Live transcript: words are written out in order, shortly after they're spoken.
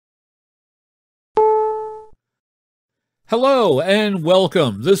Hello and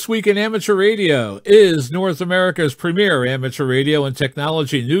welcome. This Week in Amateur Radio is North America's premier amateur radio and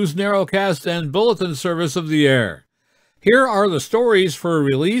technology news narrowcast and bulletin service of the air. Here are the stories for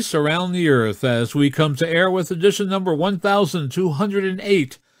release around the earth as we come to air with edition number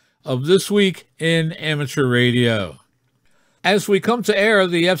 1208 of This Week in Amateur Radio. As we come to air,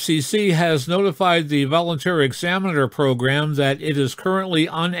 the FCC has notified the Volunteer Examiner program that it is currently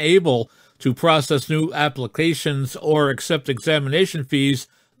unable to process new applications or accept examination fees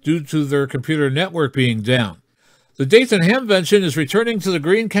due to their computer network being down. The Dayton Hamvention is returning to the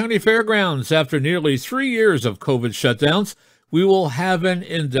Greene County Fairgrounds after nearly 3 years of COVID shutdowns. We will have an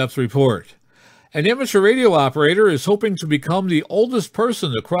in-depth report. An amateur radio operator is hoping to become the oldest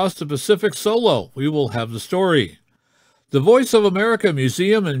person to cross the Pacific solo. We will have the story. The Voice of America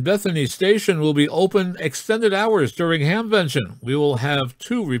Museum in Bethany Station will be open extended hours during Hamvention. We will have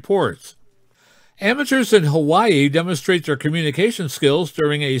 2 reports. Amateurs in Hawaii demonstrate their communication skills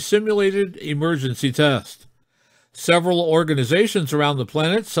during a simulated emergency test. Several organizations around the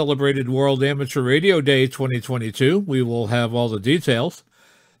planet celebrated World Amateur Radio Day 2022. We will have all the details.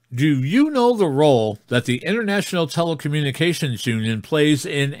 Do you know the role that the International Telecommunications Union plays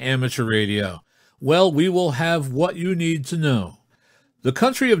in amateur radio? Well, we will have what you need to know. The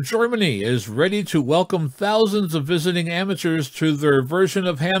country of Germany is ready to welcome thousands of visiting amateurs to their version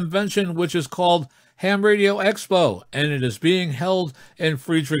of Hamvention, which is called Ham Radio Expo, and it is being held in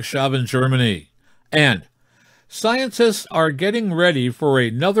Friedrichshafen, Germany. And scientists are getting ready for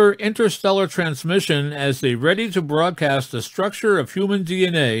another interstellar transmission as they ready to broadcast the structure of human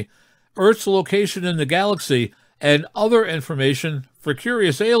DNA, Earth's location in the galaxy, and other information for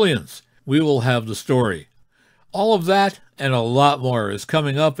curious aliens. We will have the story. All of that and a lot more is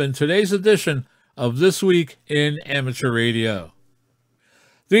coming up in today's edition of This Week in Amateur Radio.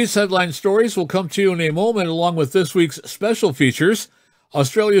 These headline stories will come to you in a moment along with this week's special features.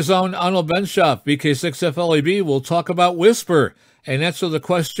 Australia's own Arnold Benschop, VK6FLAB, will talk about Whisper and answer the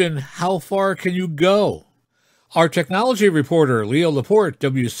question, how far can you go? Our technology reporter, Leo Laporte,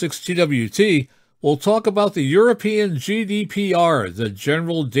 W6TWT, will talk about the European GDPR, the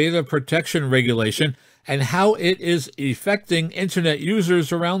General Data Protection Regulation, and how it is affecting Internet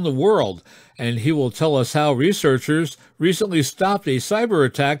users around the world. And he will tell us how researchers recently stopped a cyber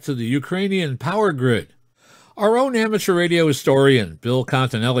attack to the Ukrainian power grid. Our own amateur radio historian, Bill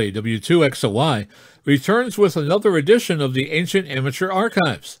Continelli, W2XOY, returns with another edition of the Ancient Amateur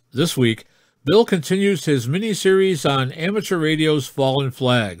Archives. This week, Bill continues his mini-series on amateur radio's fallen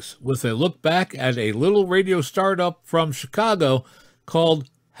flags, with a look back at a little radio startup from Chicago called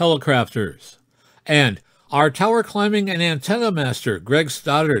Helicrafters. And our tower climbing and antenna master, Greg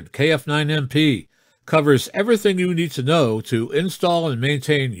Stoddard, KF9MP, covers everything you need to know to install and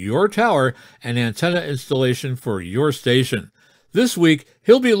maintain your tower and antenna installation for your station. This week,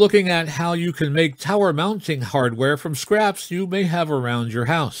 he'll be looking at how you can make tower mounting hardware from scraps you may have around your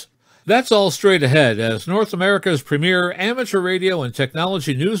house. That's all straight ahead as North America's premier amateur radio and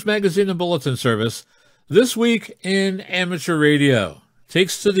technology news magazine and bulletin service, This Week in Amateur Radio,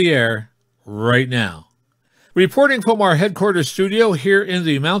 takes to the air right now. Reporting from our headquarters studio here in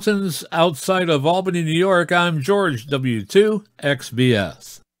the mountains outside of Albany, New York, I'm George,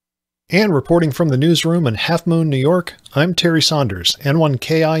 W2XBS. And reporting from the newsroom in Half Moon, New York, I'm Terry Saunders,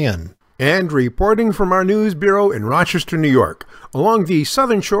 N1KIN. And reporting from our news bureau in Rochester, New York, along the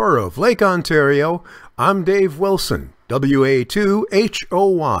southern shore of Lake Ontario, I'm Dave Wilson,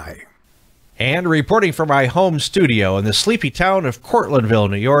 WA2HOY. And reporting from my home studio in the sleepy town of Cortlandville,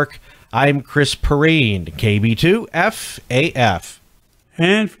 New York, I'm Chris Perrine, KB2FAF.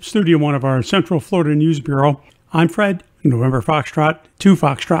 And from Studio 1 of our Central Florida News Bureau, I'm Fred, November Foxtrot, 2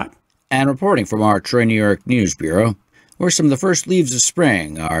 Foxtrot. And reporting from our Troy, New York News Bureau, where some of the first leaves of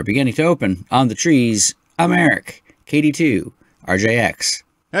spring are beginning to open on the trees, I'm Eric, KD2, RJX.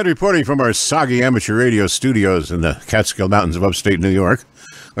 And reporting from our soggy amateur radio studios in the Catskill Mountains of upstate New York,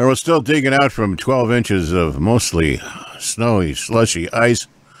 where we're still digging out from 12 inches of mostly snowy, slushy ice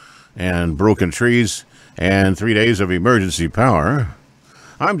and broken trees and 3 days of emergency power.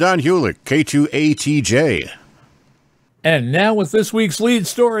 I'm Don Hulick, K2ATJ. And now with this week's lead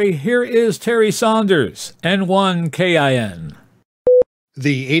story, here is Terry Saunders, N1KIN.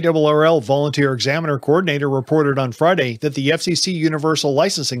 The ARRL Volunteer Examiner Coordinator reported on Friday that the FCC Universal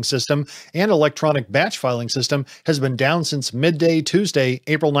Licensing System and Electronic Batch Filing System has been down since midday Tuesday,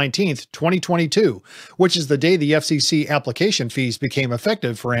 April 19th, 2022, which is the day the FCC application fees became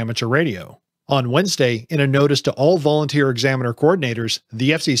effective for amateur radio. On Wednesday, in a notice to all volunteer examiner coordinators,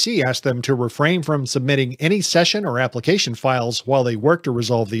 the FCC asked them to refrain from submitting any session or application files while they work to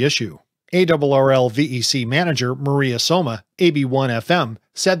resolve the issue. ARRL VEC manager Maria Soma, AB1FM,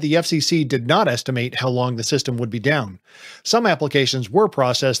 said the FCC did not estimate how long the system would be down. Some applications were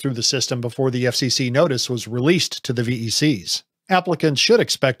processed through the system before the FCC notice was released to the VECs. Applicants should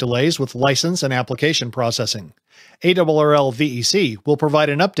expect delays with license and application processing. ARRL VEC will provide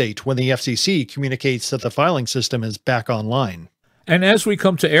an update when the FCC communicates that the filing system is back online. And as we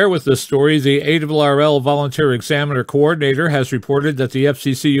come to air with this story, the ARRL Volunteer Examiner Coordinator has reported that the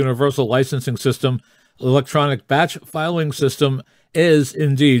FCC Universal Licensing System electronic batch filing system is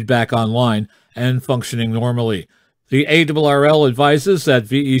indeed back online and functioning normally. The ARRL advises that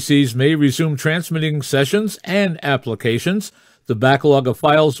VECs may resume transmitting sessions and applications. The backlog of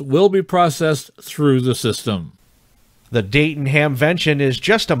files will be processed through the system. The Dayton Hamvention is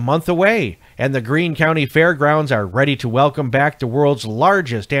just a month away, and the Greene County Fairgrounds are ready to welcome back the world's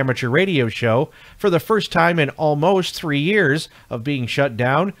largest amateur radio show for the first time in almost 3 years of being shut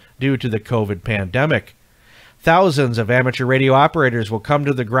down due to the COVID pandemic. Thousands of amateur radio operators will come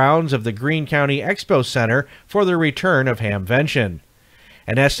to the grounds of the Greene County Expo Center for the return of Hamvention.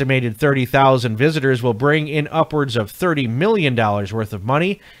 An estimated 30,000 visitors will bring in upwards of $30 million worth of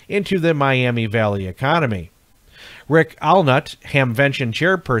money into the Miami Valley economy. Rick Allnut, Hamvention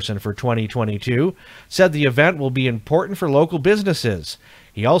chairperson for 2022, said the event will be important for local businesses.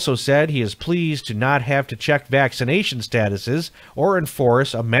 He also said he is pleased to not have to check vaccination statuses or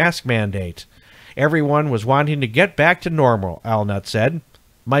enforce a mask mandate. Everyone was wanting to get back to normal, Allnut said.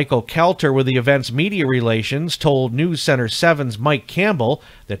 Michael Kelter with the event's media relations told News Center 7's Mike Campbell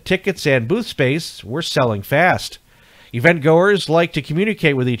that tickets and booth space were selling fast. Event goers like to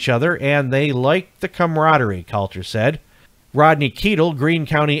communicate with each other, and they like the camaraderie, Coulter said. Rodney Keatle, Greene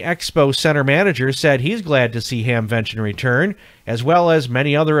County Expo Center manager, said he's glad to see Hamvention return, as well as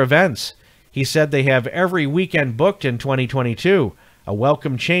many other events. He said they have every weekend booked in 2022, a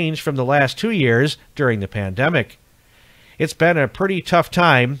welcome change from the last 2 years during the pandemic. It's been a pretty tough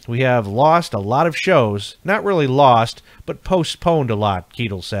time. We have lost a lot of shows. Not really lost, but postponed a lot,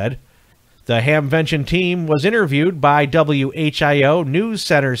 Keatle said. The Hamvention team was interviewed by WHIO News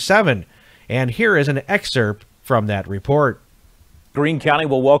Center 7, and here is an excerpt from that report. Greene County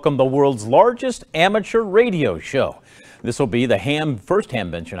will welcome the world's largest amateur radio show. This will be the first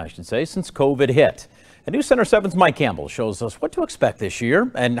Hamvention, I should say, since COVID hit. And News Center 7's Mike Campbell shows us what to expect this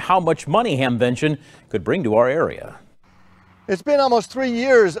year and how much money Hamvention could bring to our area. It's been almost 3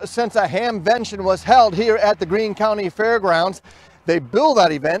 years since a Hamvention was held here at the Greene County Fairgrounds. They billed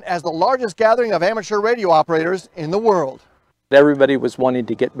that event as the largest gathering of amateur radio operators in the world. Everybody was wanting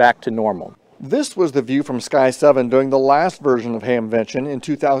to get back to normal. This was the view from Sky 7 during the last version of Hamvention in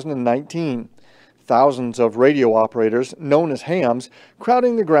 2019. Thousands of radio operators, known as hams,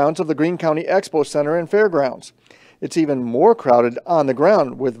 crowding the grounds of the Greene County Expo Center and Fairgrounds. It's even more crowded on the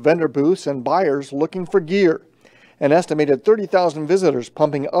ground, with vendor booths and buyers looking for gear. An estimated 30,000 visitors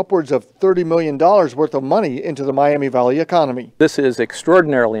pumping upwards of $30 million worth of money into the Miami Valley economy. This is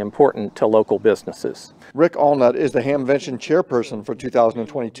extraordinarily important to local businesses. Rick Allnut is the Hamvention chairperson for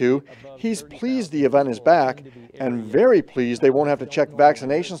 2022. He's pleased the event is back and very pleased they won't have to check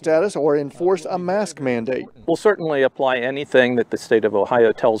vaccination status or enforce a mask mandate. We'll certainly apply anything that the state of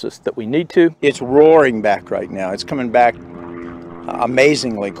Ohio tells us that we need to. It's roaring back right now. It's coming back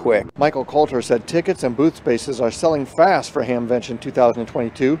amazingly quick. Michael Coulter said tickets and booth spaces are selling fast for Hamvention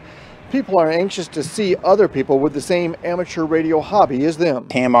 2022. People are anxious to see other people with the same amateur radio hobby as them.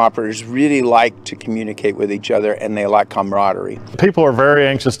 Ham operators really like to communicate with each other, and they like camaraderie. People are very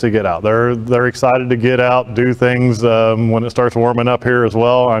anxious to get out. They're excited to get out, do things when it starts warming up here as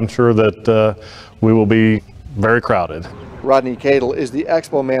well. I'm sure that we will be very crowded. Rodney Keatle is the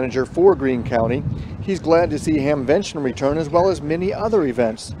expo manager for Greene County. He's glad to see Hamvention return as well as many other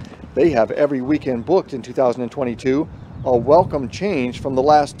events. They have every weekend booked in 2022, a welcome change from the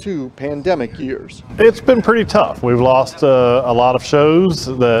last 2 pandemic years. It's been pretty tough. We've lost a lot of shows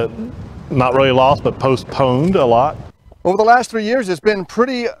that, not really lost, but postponed a lot. Over the last 3 years, it's been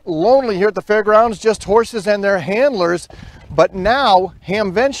pretty lonely here at the fairgrounds, just horses and their handlers. But now,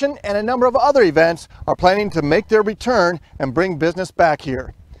 Hamvention and a number of other events are planning to make their return and bring business back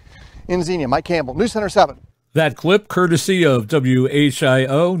here. In Xenia, Mike Campbell, News Center 7. That clip courtesy of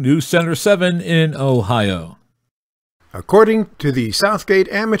WHIO News Center 7 in Ohio. According to the Southgate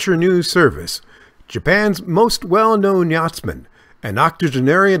Amateur News Service, Japan's most well-known yachtsman, an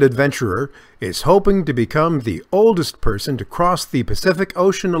octogenarian adventurer, is hoping to become the oldest person to cross the Pacific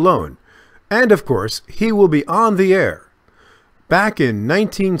Ocean alone, and of course, he will be on the air. Back in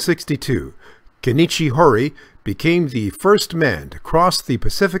 1962, Kenichi Hori became the first man to cross the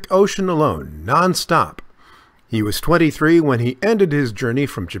Pacific Ocean alone, non-stop. He was 23 when he ended his journey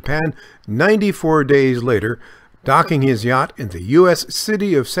from Japan 94 days later, docking his yacht in the U.S.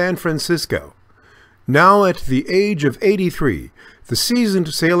 city of San Francisco. Now at the age of 83, the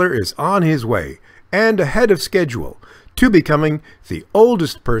seasoned sailor is on his way, and ahead of schedule, to becoming the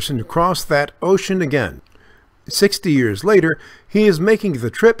oldest person to cross that ocean again. 60 years later, he is making the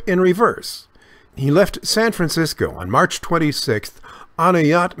trip in reverse. He left San Francisco on March 26th on a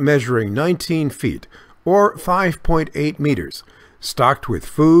yacht measuring 19 feet, or 5.8 meters, stocked with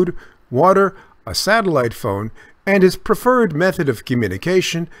food, water, a satellite phone, and his preferred method of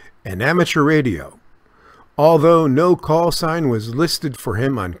communication, an amateur radio. Although no call sign was listed for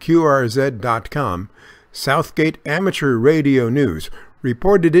him on QRZ.com, Southgate Amateur Radio News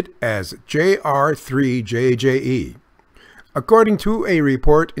reported it as JR3JJE. According to a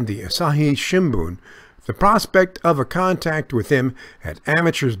report in the Asahi Shimbun, the prospect of a contact with him had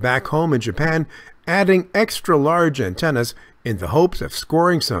amateurs back home in Japan adding extra large antennas in the hopes of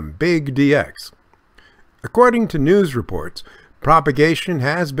scoring some big DX. According to news reports, propagation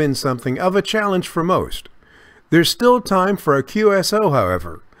has been something of a challenge for most. There's still time for a QSO,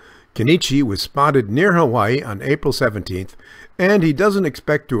 however. Kenichi was spotted near Hawaii on April 17th, and he doesn't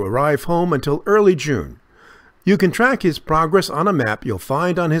expect to arrive home until early June. You can track his progress on a map you'll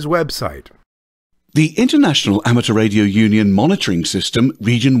find on his website. The International Amateur Radio Union Monitoring System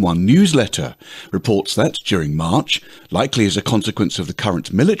Region 1 newsletter reports that during March, likely as a consequence of the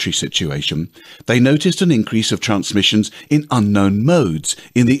current military situation, they noticed an increase of transmissions in unknown modes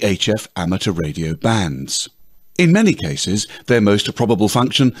in the HF amateur radio bands. In many cases, their most probable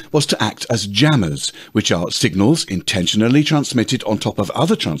function was to act as jammers, which are signals intentionally transmitted on top of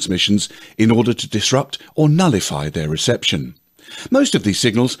other transmissions in order to disrupt or nullify their reception. Most of these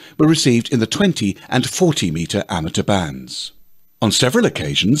signals were received in the 20 and 40 meter amateur bands. On several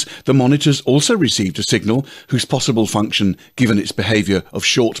occasions, the monitors also received a signal whose possible function, given its behaviour of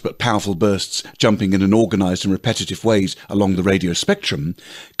short but powerful bursts jumping in an organised and repetitive ways along the radio spectrum,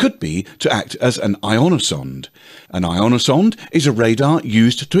 could be to act as an ionosonde. An ionosonde is a radar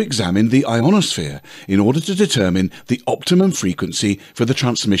used to examine the ionosphere in order to determine the optimum frequency for the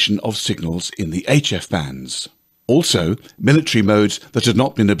transmission of signals in the HF bands. Also, military modes that had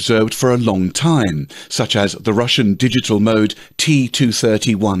not been observed for a long time, such as the Russian digital mode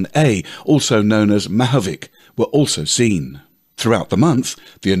T231A, also known as Mahavik, were also seen. Throughout the month,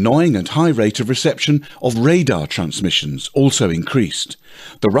 the annoying and high rate of reception of radar transmissions also increased.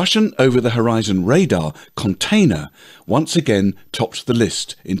 The Russian over-the-horizon radar container once again topped the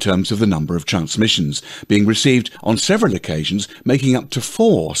list in terms of the number of transmissions, being received on several occasions, making up to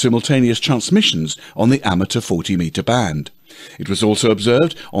 4 simultaneous transmissions on the amateur 40 meter band. It was also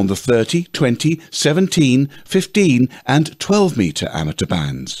observed on the 30, 20, 17, 15 and 12 meter amateur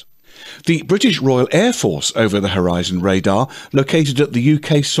bands. The British Royal Air Force over-the-horizon radar, located at the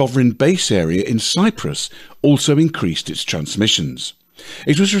UK Sovereign Base area in Cyprus, also increased its transmissions.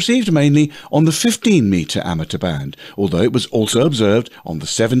 It was received mainly on the 15 meter amateur band, although it was also observed on the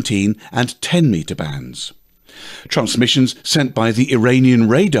 17 and 10 meter bands. Transmissions sent by the Iranian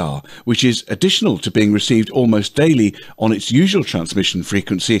radar, which is additional to being received almost daily on its usual transmission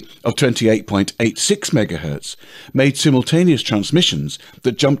frequency of 28.86 MHz, made simultaneous transmissions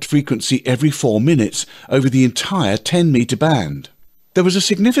that jumped frequency every 4 minutes over the entire 10 meter band. There was a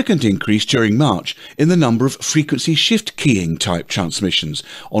significant increase during March in the number of frequency shift keying type transmissions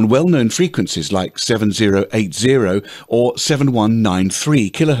on well-known frequencies like 7080 or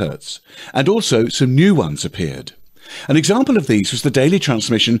 7193 kHz, and also some new ones appeared. An example of these was the daily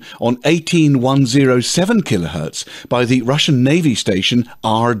transmission on 18107 kHz by the Russian Navy station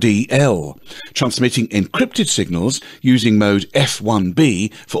RDL, transmitting encrypted signals using mode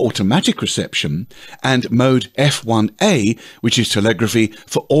F1B for automatic reception and mode F1A, which is telegraphy,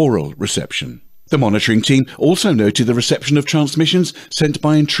 for oral reception. The monitoring team also noted the reception of transmissions sent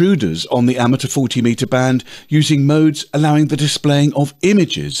by intruders on the amateur 40 meter band using modes allowing the displaying of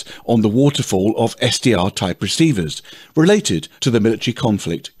images on the waterfall of SDR-type receivers related to the military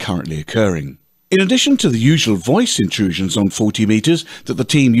conflict currently occurring. In addition to the usual voice intrusions on 40 meters that the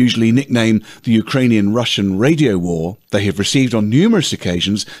team usually nickname the Ukrainian-Russian radio war, they have received on numerous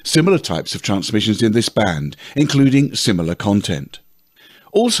occasions similar types of transmissions in this band, including similar content.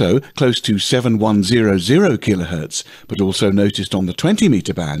 Also close to 7100 kHz, but also noticed on the 20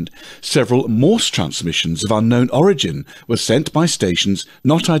 meter band, several Morse transmissions of unknown origin were sent by stations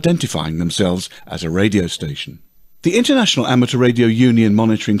not identifying themselves as a radio station. The International Amateur Radio Union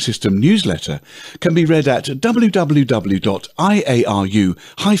Monitoring System newsletter can be read at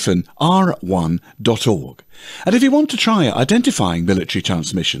www.iaru-r1.org. And if you want to try identifying military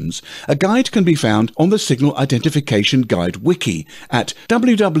transmissions, a guide can be found on the Signal Identification Guide Wiki at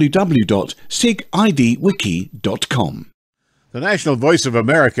www.sigidwiki.com. The National Voice of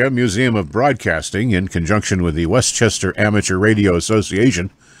America Museum of Broadcasting, in conjunction with the Westchester Amateur Radio Association,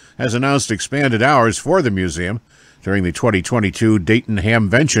 has announced expanded hours for the museum during the 2022 Dayton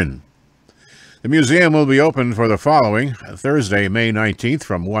Hamvention. The museum will be open for the following: Thursday, May 19th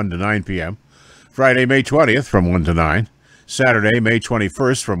from 1 to 9 p.m., Friday, May 20th from 1 to 9, Saturday, May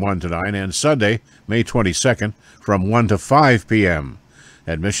 21st from 1 to 9, and Sunday, May 22nd from 1 to 5 p.m.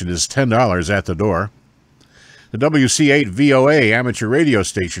 Admission is $10 at the door. The WC8 VOA amateur radio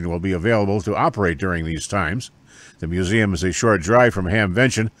station will be available to operate during these times. The museum is a short drive from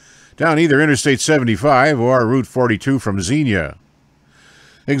Hamvention, down either Interstate 75 or Route 42 from Xenia.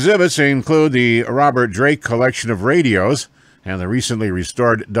 Exhibits include the Robert Drake collection of radios and the recently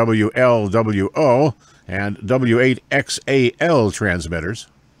restored WLWO and W8XAL transmitters.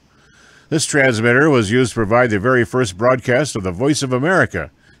 This transmitter was used to provide the very first broadcast of the Voice of America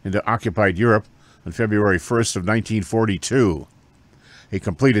into occupied Europe on February 1st of 1942. A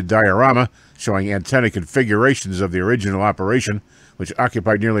completed diorama showing antenna configurations of the original operation, which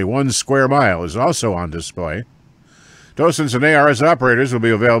occupied nearly 1 square mile, is also on display. Docents and ARS operators will be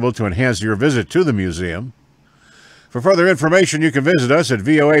available to enhance your visit to the museum. For further information, you can visit us at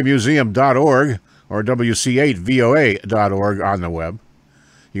voamuseum.org or wc8voa.org on the web.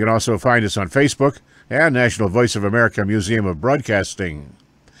 You can also find us on Facebook and National Voice of America Museum of Broadcasting.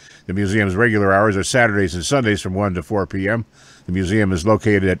 The museum's regular hours are Saturdays and Sundays from 1 to 4 p.m. The museum is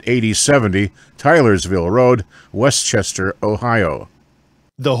located at 8070 Tylersville Road, Westchester, Ohio.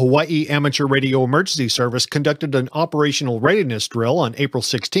 The Hawaii Amateur Radio Emergency Service conducted an operational readiness drill on April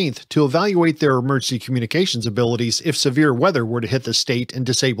 16th to evaluate their emergency communications abilities if severe weather were to hit the state and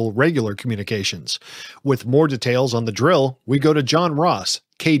disable regular communications. With more details on the drill, we go to John Ross,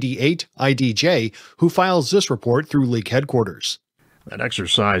 KD8IDJ, who files this report through League headquarters. That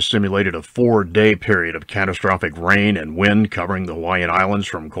exercise simulated a 4-day period of catastrophic rain and wind covering the Hawaiian Islands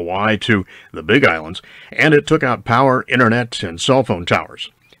from Kauai to the Big Islands, and it took out power, internet, and cell phone towers.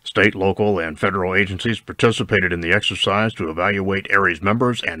 State, local, and federal agencies participated in the exercise to evaluate ARRL's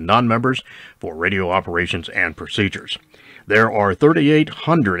members and non-members for radio operations and procedures. There are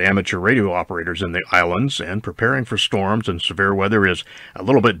 3,800 amateur radio operators in the islands, and preparing for storms and severe weather is a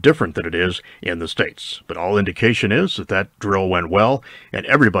little bit different than it is in the States. But all indication is that drill went well, and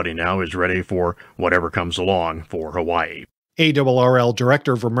everybody now is ready for whatever comes along for Hawaii. ARRL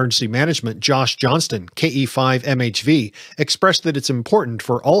Director of Emergency Management Josh Johnston, KE5MHV, expressed that it's important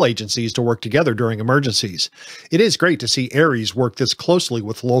for all agencies to work together during emergencies. It is great to see ARRLs work this closely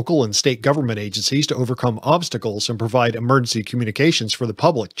with local and state government agencies to overcome obstacles and provide emergency communications for the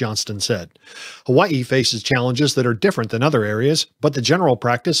public, Johnston said. Hawaii faces challenges that are different than other areas, but the general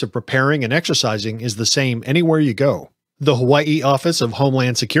practice of preparing and exercising is the same anywhere you go. The Hawaii Office of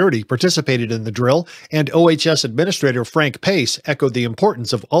Homeland Security participated in the drill, and OHS Administrator Frank Pace echoed the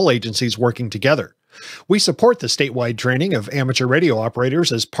importance of all agencies working together. We support the statewide training of amateur radio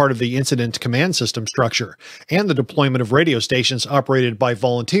operators as part of the Incident Command System structure, and the deployment of radio stations operated by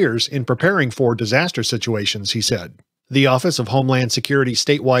volunteers in preparing for disaster situations, he said. The Office of Homeland Security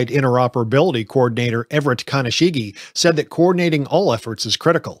Statewide Interoperability Coordinator Everett Kaneshigi said that coordinating all efforts is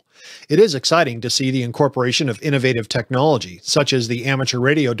critical. It is exciting to see the incorporation of innovative technology, such as the amateur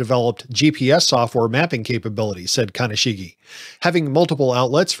radio-developed GPS software mapping capability, said Kaneshigi. Having multiple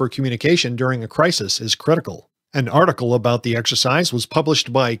outlets for communication during a crisis is critical. An article about the exercise was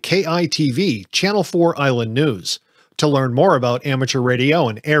published by KITV, Channel 4 Island News. To learn more about amateur radio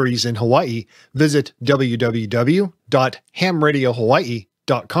and ARRLs in Hawaii, visit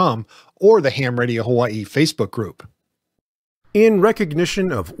www.hamradiohawaii.com or the Ham Radio Hawaii Facebook group. In recognition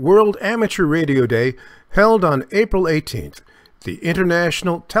of World Amateur Radio Day, held on April 18th, the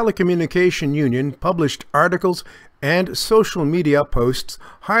International Telecommunication Union published articles and social media posts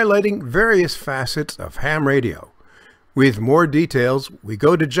highlighting various facets of ham radio. With more details, we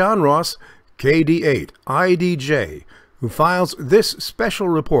go to John Ross, KD8IDJ, who files this special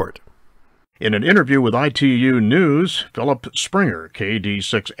report. In an interview with ITU News, Philip Springer,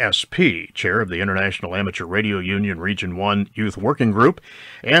 KD6SP, chair of the International Amateur Radio Union Region 1 Youth Working Group,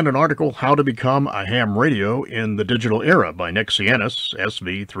 and an article, How to Become a Ham Radio in the Digital Era by Nick Siennis,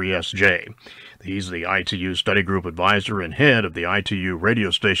 SV3SJ. He's the ITU Study Group Advisor and head of the ITU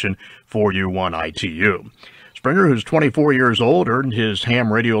radio station 4U1 ITU. Springer, who's 24 years old, earned his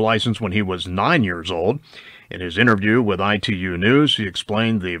ham radio license when he was 9 years old. In his interview with ITU News, he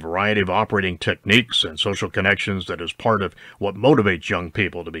explained the variety of operating techniques and social connections that is part of what motivates young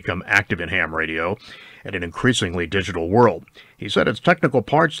people to become active in ham radio in an increasingly digital world. He said it's technical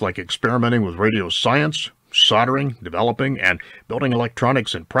parts like experimenting with radio science, soldering, developing, and building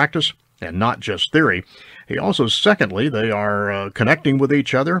electronics in practice, and not just theory. He also, secondly, they are connecting with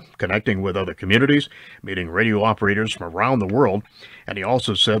each other, connecting with other communities, meeting radio operators from around the world. And he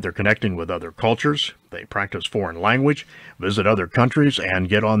also said they're connecting with other cultures. They practice foreign language, visit other countries, and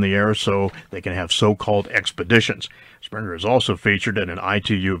get on the air so they can have so-called expeditions. Springer is also featured in an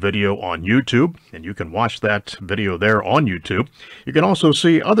ITU video on YouTube, and you can watch that video there on YouTube. You can also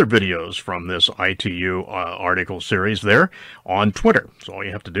see other videos from this ITU article series there on Twitter. So all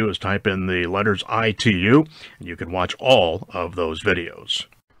you have to do is type in the letters ITU, and you can watch all of those videos.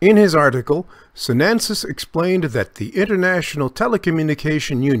 In his article, Sinensis explained that the International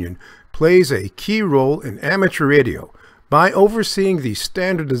Telecommunication Union plays a key role in amateur radio by overseeing the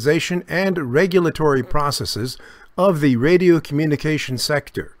standardization and regulatory processes of the radio communication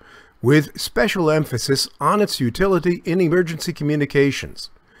sector, with special emphasis on its utility in emergency communications.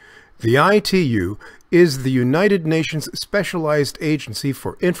 The ITU is the United Nations Specialized Agency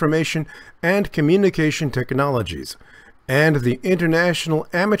for Information and Communication Technologies, and the International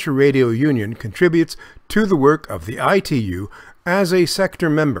Amateur Radio Union contributes to the work of the ITU as a sector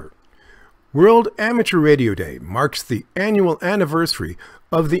member. World Amateur Radio Day marks the annual anniversary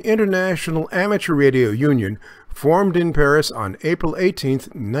of the International Amateur Radio Union, formed in Paris on April 18,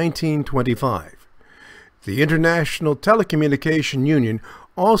 1925. The International Telecommunication Union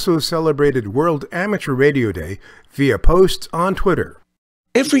also celebrated World Amateur Radio Day via posts on Twitter.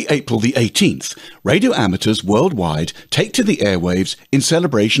 Every April the 18th, radio amateurs worldwide take to the airwaves in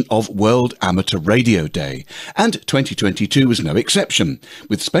celebration of World Amateur Radio Day, and 2022 was no exception,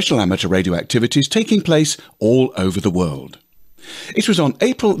 with special amateur radio activities taking place all over the world. It was on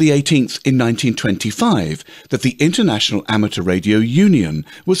April the 18th in 1925 that the International Amateur Radio Union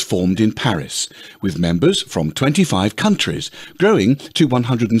was formed in Paris, with members from 25 countries, growing to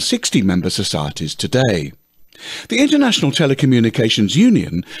 160 member societies today. The International Telecommunications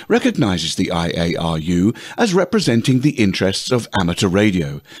Union recognizes the IARU as representing the interests of amateur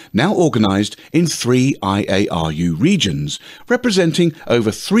radio, now organized in 3 IARU regions, representing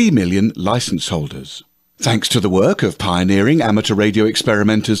over 3 million license holders. Thanks to the work of pioneering amateur radio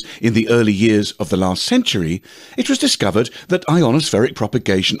experimenters in the early years of the last century, it was discovered that ionospheric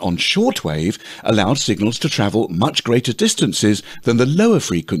propagation on shortwave allowed signals to travel much greater distances than the lower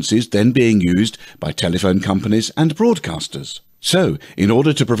frequencies then being used by telephone companies and broadcasters. So, in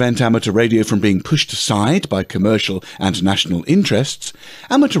order to prevent amateur radio from being pushed aside by commercial and national interests,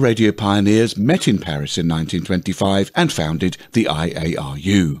 amateur radio pioneers met in Paris in 1925 and founded the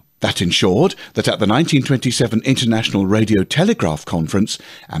IARU. That ensured that at the 1927 International Radio Telegraph Conference,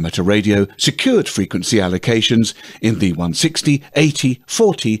 amateur radio secured frequency allocations in the 160, 80,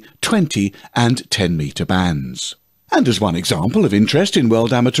 40, 20 and 10-metre bands. And as one example of interest in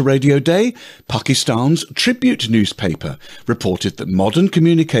World Amateur Radio Day, Pakistan's Tribute newspaper reported that modern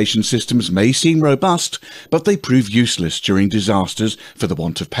communication systems may seem robust, but they prove useless during disasters for the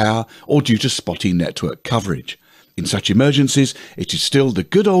want of power or due to spotty network coverage. In such emergencies, it is still the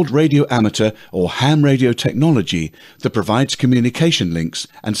good old radio amateur or ham radio technology that provides communication links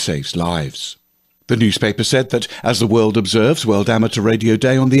and saves lives. The newspaper said that as the world observes World Amateur Radio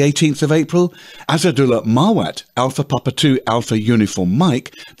Day on the 18th of April, Asadullah Mawat, Alpha Papa 2 Alpha Uniform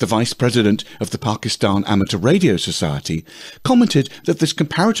Mike, the vice president of the Pakistan Amateur Radio Society, commented that this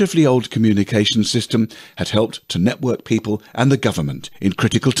comparatively old communication system had helped to network people and the government in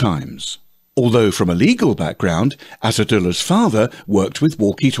critical times. Although from a legal background, Asadullah's father worked with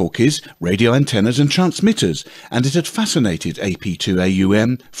walkie-talkies, radio antennas and transmitters, and it had fascinated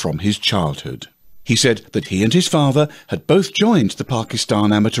AP2AUM from his childhood. He said that he and his father had both joined the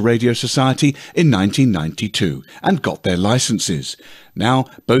Pakistan Amateur Radio Society in 1992 and got their licenses. Now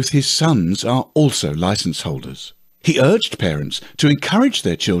both his sons are also license holders. He urged parents to encourage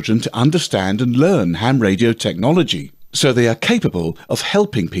their children to understand and learn ham radio technology, so they are capable of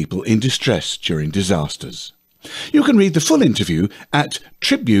helping people in distress during disasters. You can read the full interview at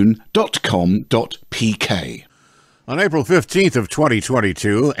tribune.com.pk. On April 15th of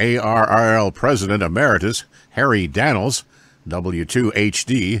 2022, ARRL President Emeritus Harry Dannals,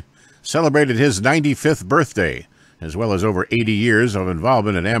 W2HD, celebrated his 95th birthday, as well as over 80 years of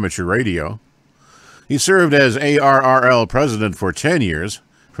involvement in amateur radio. He served as ARRL President for 10 years,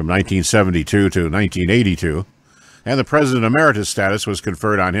 from 1972 to 1982, and the President Emeritus status was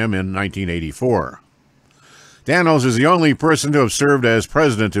conferred on him in 1984. Dannals is the only person to have served as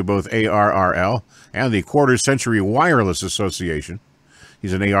president of both ARRL and the Quarter Century Wireless Association.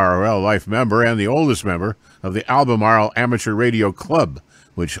 He's an ARRL life member and the oldest member of the Albemarle Amateur Radio Club,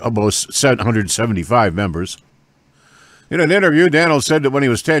 which boasts 175 members. In an interview, Dannals said that when he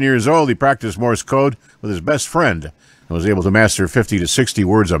was 10 years old, he practiced Morse code with his best friend and was able to master 50 to 60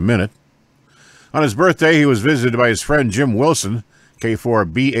 words a minute. On his birthday, he was visited by his friend Jim Wilson,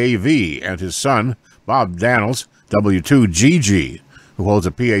 K4BAV, and his son, Bob Dannals, W2GG, who holds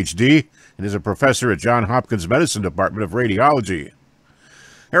a Ph.D. and is a professor at Johns Hopkins Medicine Department of Radiology.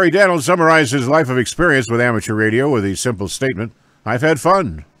 Harry Dannals summarized his life of experience with amateur radio with a simple statement, "I've had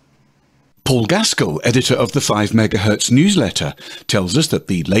fun." Paul Gaskell, editor of the 5 MHz newsletter, tells us that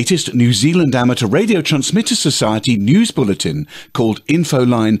the latest New Zealand Amateur Radio Transmitter Society news bulletin, called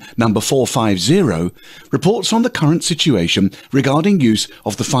Infoline number 450, reports on the current situation regarding use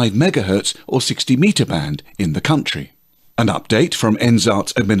of the 5 MHz or 60 metre band in the country. An update from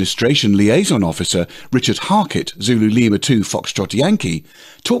NZART's Administration Liaison Officer Richard Harkett, Zulu Lima 2 Foxtrot Yankee,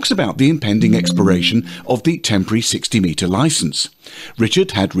 talks about the impending expiration of the temporary 60-metre licence.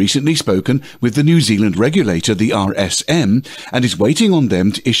 Richard had recently spoken with the New Zealand regulator, the RSM, and is waiting on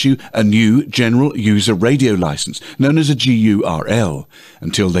them to issue a new General User Radio Licence, known as a GURL.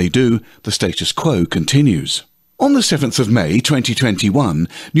 Until they do, the status quo continues. On the 7th of May 2021,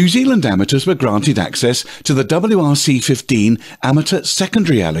 New Zealand amateurs were granted access to the WRC-15 Amateur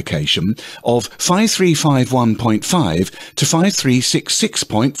Secondary Allocation of 5351.5 to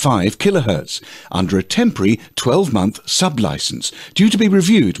 5366.5 kHz under a temporary 12-month sub-licence due to be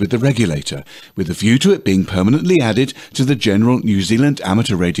reviewed with the regulator, with a view to it being permanently added to the General New Zealand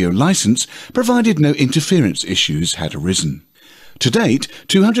Amateur Radio Licence, provided no interference issues had arisen. To date,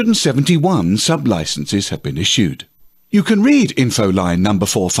 271 sub-licenses have been issued. You can read Infoline number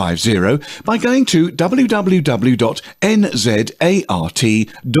 450 by going to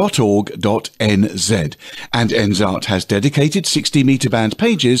www.nzart.org.nz, and NZART has dedicated 60-metre band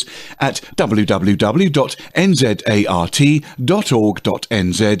pages at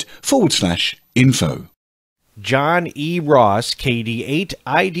www.nzart.org.nz/info. John E. Ross,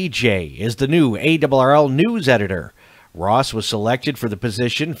 KD8IDJ, is the new ARRL news editor. Ross was selected for the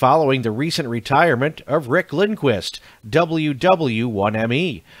position following the recent retirement of Rick Lindquist,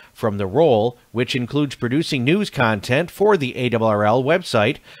 WW1ME, from the role, which includes producing news content for the ARRL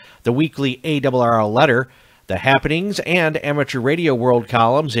website, the weekly ARRL letter, the happenings and amateur radio world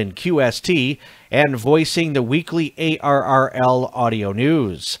columns in QST, and voicing the weekly ARRL audio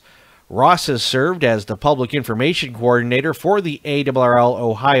news. Ross has served as the public information coordinator for the ARRL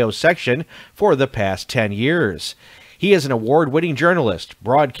Ohio section for the past 10 years. He is an award-winning journalist,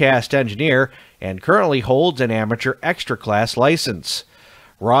 broadcast engineer, and currently holds an amateur extra class license.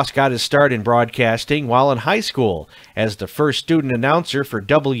 Ross got his start in broadcasting while in high school as the first student announcer for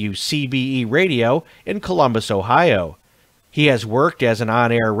WCBE Radio in Columbus, Ohio. He has worked as an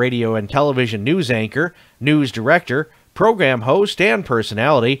on-air radio and television news anchor, news director, program host, and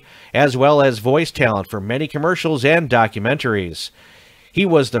personality, as well as voice talent for many commercials and documentaries. He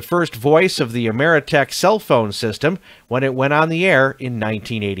was the first voice of the Emeritus cell phone system when it went on the air in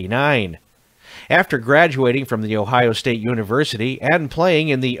 1989. After graduating from the Ohio State University and playing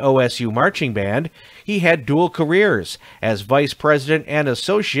in the OSU Marching Band, he had dual careers as vice president and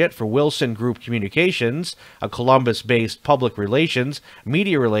associate for Wilson Group Communications, a Columbus-based public relations,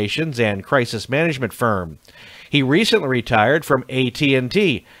 media relations, and crisis management firm. He recently retired from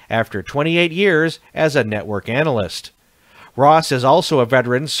AT&T after 28 years as a network analyst. Ross is also a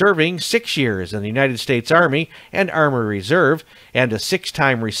veteran serving 6 years in the United States Army and Army Reserve and a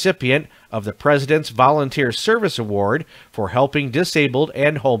 6-time recipient of the President's Volunteer Service Award for helping disabled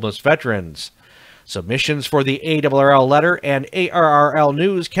and homeless veterans. Submissions for the ARRL letter and ARRL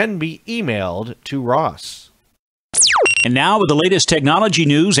news can be emailed to Ross. And now with the latest technology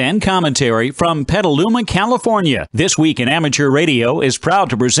news and commentary from Petaluma, California. This Week in Amateur Radio is proud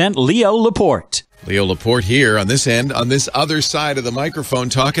to present Leo Laporte. Leo Laporte here on this end, on this other side of the microphone,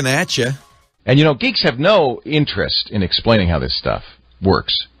 talking at you. And you know, geeks have no interest in explaining how this stuff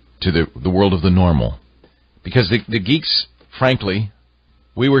works to the world of the normal. Because the geeks, frankly,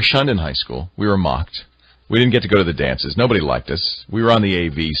 we were shunned in high school. We were mocked. We didn't get to go to the dances. Nobody liked us. We were on the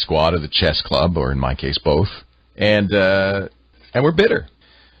AV squad or the chess club, or in my case, both. And we're bitter.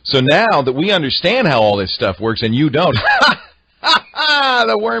 So now that we understand how all this stuff works and you don't,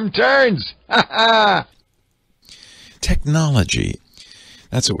 the worm turns. Technology.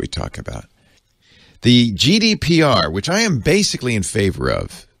 That's what we talk about. The GDPR, which I am basically in favor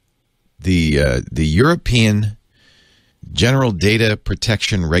of, the European General Data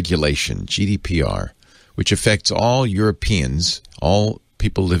Protection Regulation, GDPR, which affects all Europeans, all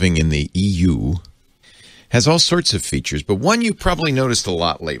people living in the EU, has all sorts of features. But one you probably noticed a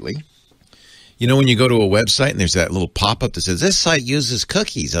lot lately. You know, when you go to a website and there's that little pop-up that says, this site uses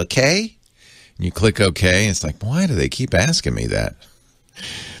cookies, okay? And you click okay, and it's like, why do they keep asking me that?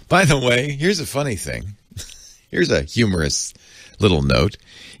 By the way, here's a funny thing. Here's a humorous little note.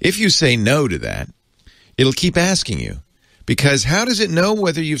 If you say no to that, it'll keep asking you. Because how does it know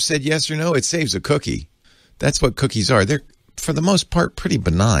whether you've said yes or no? It saves a cookie. That's what cookies are. They're, for the most part, pretty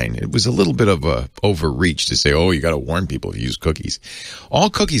benign. It was a little bit of a overreach to say, oh, you got to warn people if you use cookies.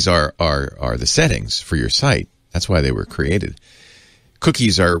 All cookies are the settings for your site. That's why they were created.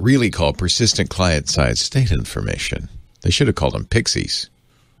 Cookies are really called persistent client-side state information. They should have called them pixies.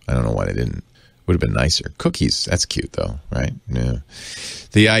 I don't know why they didn't. Would have been nicer. Cookies, that's cute though, right? Yeah.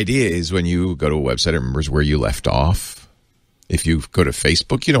 The idea is when you go to a website, it remembers where you left off. If you go to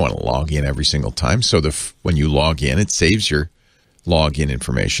Facebook, you don't want to log in every single time. So when you log in, it saves your login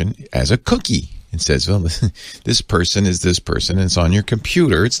information as a cookie. It says, well, this person is this person, and it's on your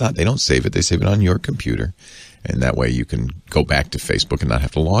computer. It's not, they don't save it. They save it on your computer. And that way you can go back to Facebook and not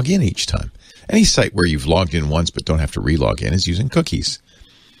have to log in each time. Any site where you've logged in once but don't have to re-log in is using cookies.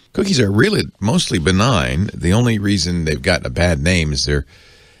 Cookies are really mostly benign. The only reason they've gotten a bad name is there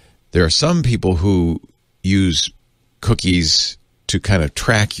are some people who use cookies to kind of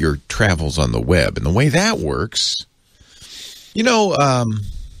track your travels on the web. And the way that works, you know,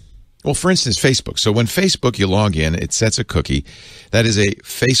 well, for instance, Facebook. So when Facebook, you log in, it sets a cookie. That is a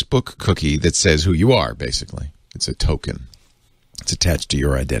Facebook cookie that says who you are, basically. It's a token. It's attached to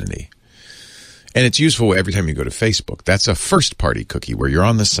your identity. And it's useful every time you go to Facebook. That's a first-party cookie where you're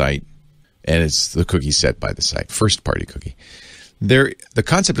on the site and it's the cookie set by the site. First-party cookie. The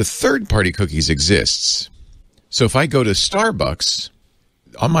concept of third-party cookies exists. So if I go to Starbucks,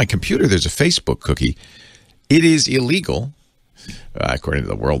 on my computer there's a Facebook cookie. It is illegal, according to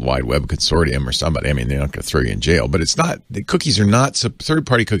the World Wide Web Consortium or somebody. I mean, they're not going to throw you in jail. But it's not, the cookies are not,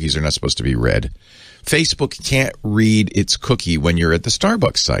 third-party cookies are not supposed to be read. Facebook can't read its cookie when you're at the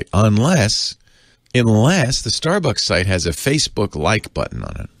Starbucks site unless the Starbucks site has a Facebook like button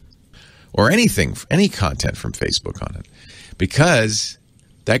on it or anything, any content from Facebook on it, because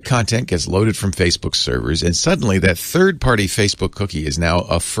that content gets loaded from Facebook servers and suddenly that third-party Facebook cookie is now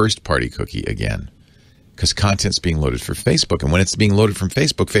a first-party cookie again because content's being loaded for Facebook. And when it's being loaded from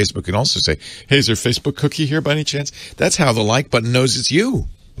Facebook, Facebook can also say, hey, is there a Facebook cookie here by any chance? That's how the like button knows it's you.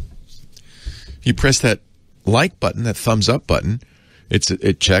 You press that like button, that thumbs up button,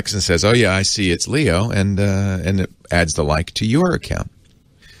 it checks and says, oh, yeah, I see it's Leo, and it adds the like to your account.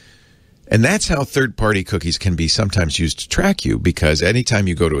 And that's how third-party cookies can be sometimes used to track you, because anytime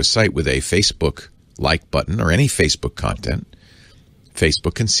you go to a site with a Facebook like button or any Facebook content,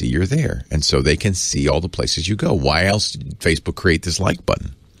 Facebook can see you're there. And so they can see all the places you go. Why else did Facebook create this like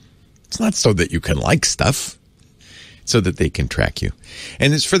button? It's not so that you can like stuff. It's so that they can track you.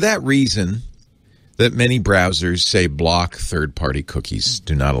 And it's for that reason that many browsers say block third-party cookies,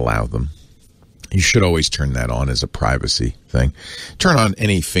 do not allow them. You should always turn that on as a privacy thing. Turn on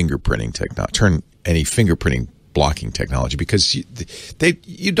any fingerprinting technology. Turn any fingerprinting blocking technology, because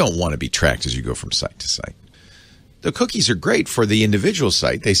you don't want to be tracked as you go from site to site. The cookies are great for the individual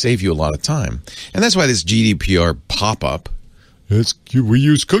site. They save you a lot of time. And that's why this GDPR pop-up, we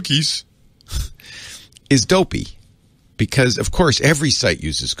use cookies, is dopey. Because, of course, every site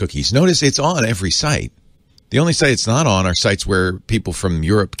uses cookies. Notice it's on every site. The only site it's not on are sites where people from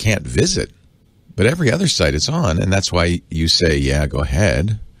Europe can't visit. But every other site it's on, and that's why you say, yeah, go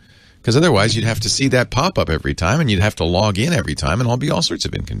ahead. Because otherwise you'd have to see that pop-up every time, and you'd have to log in every time, and it'll be all sorts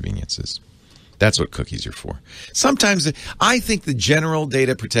of inconveniences. That's what cookies are for. Sometimes, I think the General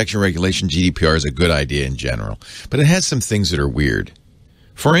Data Protection Regulation, GDPR, is a good idea in general, but it has some things that are weird.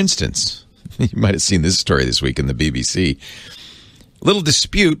 For instance, you might have seen this story this week in the BBC. A little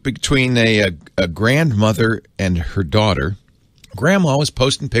dispute between a grandmother and her daughter. Grandma was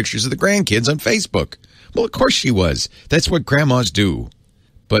posting pictures of the grandkids on Facebook. Well, of course she was. That's what grandmas do.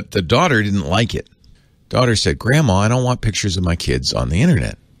 But the daughter didn't like it. Daughter said, Grandma, I don't want pictures of my kids on the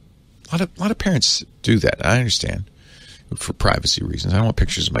internet. A lot of parents do that. I understand. For privacy reasons. I don't want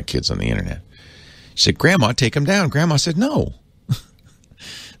pictures of my kids on the internet. She said, Grandma, take them down. Grandma said, no.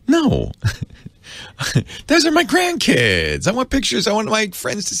 No. Those are my grandkids. I want pictures. I want my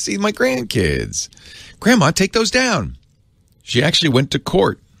friends to see my grandkids. Grandma, take those down. She actually went to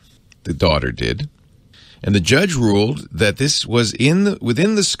court, the daughter did, and the judge ruled that this was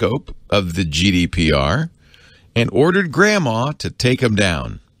within the scope of the GDPR and ordered Grandma to take them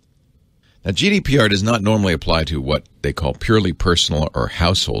down. Now, GDPR does not normally apply to what they call purely personal or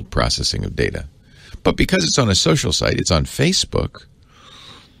household processing of data. But because it's on a social site, it's on Facebook,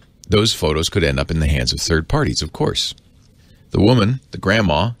 those photos could end up in the hands of third parties, of course. The woman, the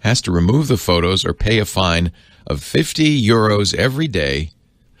grandma, has to remove the photos or pay a fine of 50 euros every day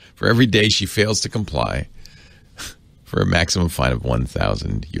for every day she fails to comply, for a maximum fine of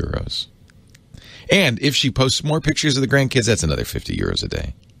 1,000 euros. And if she posts more pictures of the grandkids, that's another 50 euros a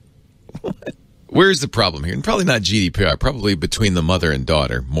day. Where's the problem here? And probably not GDPR, probably between the mother and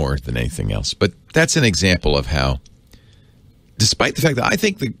daughter more than anything else. But that's an example of how, despite the fact that I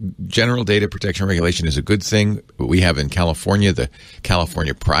think the General Data Protection Regulation is a good thing, we have in California the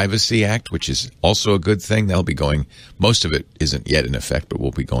California Privacy Act, which is also a good thing. That'll be going, most of it isn't yet in effect, but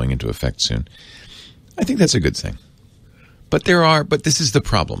will be going into effect soon. I think that's a good thing. But this is the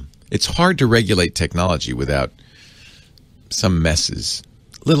problem. It's hard to regulate technology without some messes,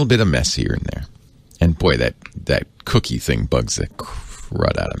 a little bit of mess here and there. And boy, that cookie thing bugs the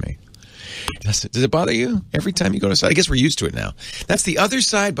crud out of me. Does it bother you every time you go to a site? I guess we're used to it now. That's the other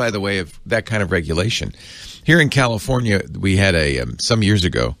side, by the way, of that kind of regulation. Here in California, we had some years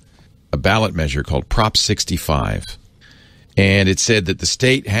ago, a ballot measure called Prop 65. And it said that the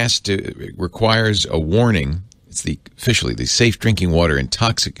state requires a warning. It's officially the Safe Drinking Water and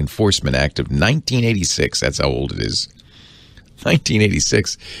Toxic Enforcement Act of 1986. That's how old it is.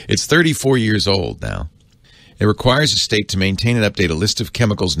 1986. It's 34 years old now. It requires a state to maintain and update a list of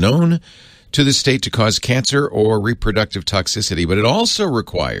chemicals known to the state to cause cancer or reproductive toxicity, but it also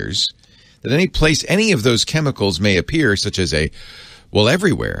requires that any place any of those chemicals may appear, such as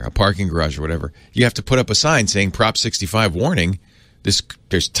everywhere, a parking garage or whatever, you have to put up a sign saying Prop 65 warning,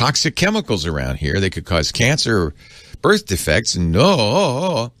 there's toxic chemicals around here. They could cause cancer or birth defects. And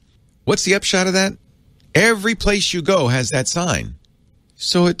what's the upshot of that? Every place you go has that sign.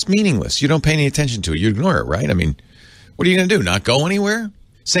 So it's meaningless. You don't pay any attention to it. You ignore it, right? I mean, what are you going to do? Not go anywhere?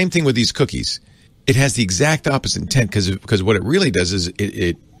 Same thing with these cookies. It has the exact opposite intent because what it really does is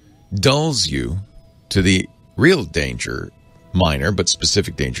it dulls you to the real danger, minor but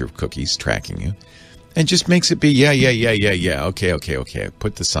specific danger of cookies tracking you, and just makes it be, yeah, okay,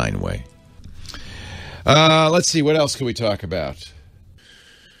 put the sign away. Let's see, what else can we talk about?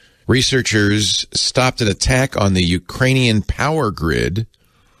 Researchers stopped an attack on the Ukrainian power grid.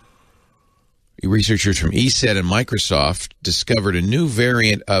 Researchers from ESET and Microsoft discovered a new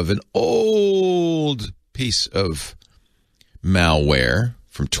variant of an old piece of malware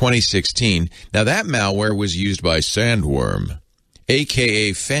from 2016. Now, that malware was used by Sandworm,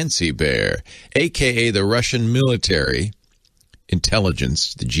 a.k.a. Fancy Bear, a.k.a. the Russian military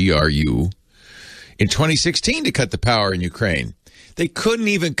intelligence, the GRU, in 2016 to cut the power in Ukraine. They couldn't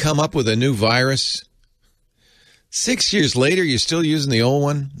even come up with a new virus. 6 years later, you're still using the old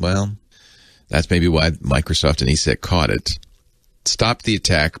one? Well, that's maybe why Microsoft and ESET caught it. Stopped the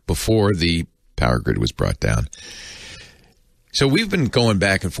attack before the power grid was brought down. So we've been going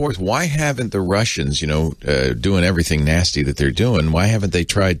back and forth. Why haven't the Russians, doing everything nasty that they're doing, why haven't they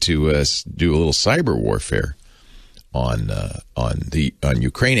tried to do a little cyber warfare on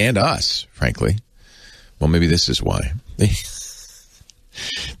Ukraine and us, frankly? Well, maybe this is why.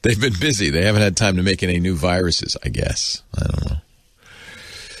 They've been busy. They haven't had time to make any new viruses, I guess. I don't know.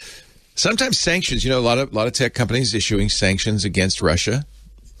 Sometimes sanctions, a lot of tech companies issuing sanctions against Russia.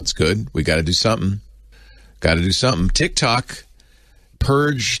 That's good. We got to do something. TikTok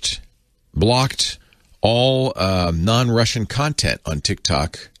blocked all non-Russian content on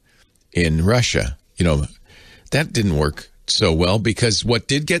TikTok in Russia. That didn't work so well because what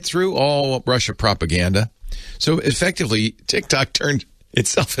did get through? All Russia propaganda. So effectively, TikTok turned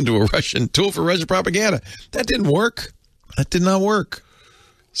itself into a Russian tool for Russian propaganda. That didn't work. That did not work.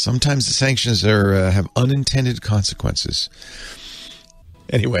 Sometimes the sanctions have unintended consequences.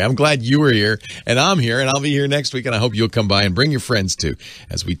 Anyway, I'm glad you were here, and I'm here, and I'll be here next week, and I hope you'll come by and bring your friends, too,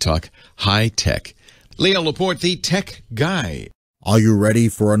 as we talk high tech. Leo Laporte, the tech guy. Are you ready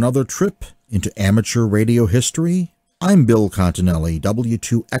for another trip into amateur radio history? I'm Bill Continelli,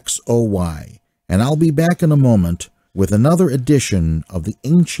 W2XOY, and I'll be back in a moment with another edition of the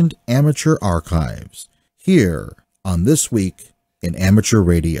Ancient Amateur Archives, here on This Week in Amateur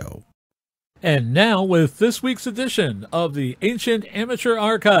Radio. And now, with this week's edition of the Ancient Amateur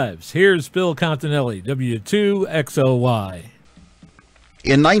Archives, here's Bill Continelli, W2XOY.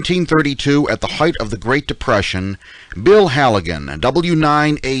 In 1932, at the height of the Great Depression, Bill Halligan,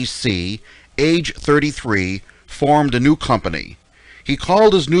 W9AC, age 33, formed a new company. He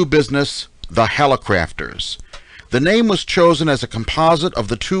called his new business the Hallicrafters. The name was chosen as a composite of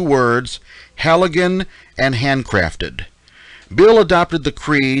the two words Halligan and handcrafted. Bill adopted the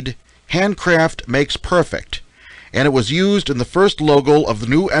creed, handcraft makes perfect, and it was used in the first logo of the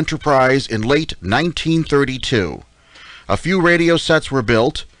new enterprise in late 1932. A few radio sets were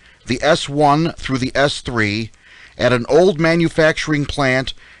built, the S1 through the S3, at an old manufacturing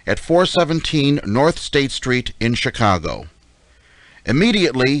plant at 417 North State Street in Chicago.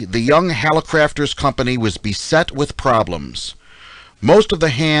 Immediately, the young Hallicrafters Company was beset with problems. Most of the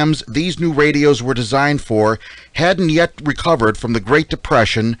hams these new radios were designed for hadn't yet recovered from the Great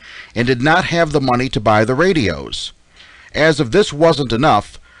Depression and did not have the money to buy the radios. As if this wasn't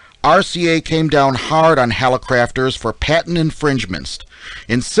enough, RCA came down hard on Hallicrafters for patent infringements,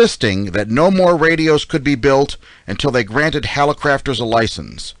 insisting that no more radios could be built until they granted Hallicrafters a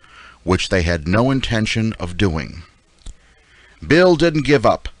license, which they had no intention of doing. Bill didn't give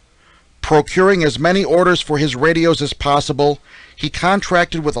up. Procuring as many orders for his radios as possible, he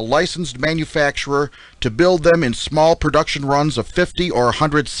contracted with a licensed manufacturer to build them in small production runs of 50 or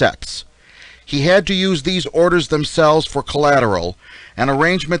 100 sets. He had to use these orders themselves for collateral, an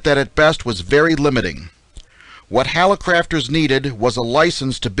arrangement that at best was very limiting. What Hallicrafters needed was a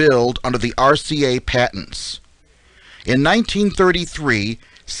license to build under the RCA patents. In 1933,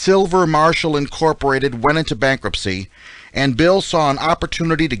 Silver Marshall Incorporated went into bankruptcy, and Bill saw an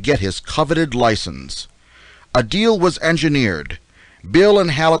opportunity to get his coveted license. A deal was engineered. Bill and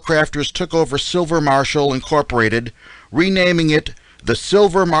Hallicrafters took over Silver Marshall Incorporated, renaming it the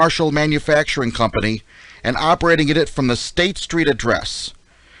Silver Marshall Manufacturing Company, and operating it from the State Street address.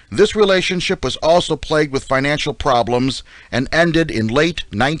 This relationship was also plagued with financial problems and ended in late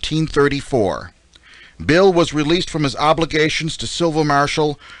 1934. Bill was released from his obligations to Silver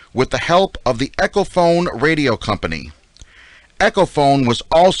Marshall with the help of the Echophone Radio Company. Echophone was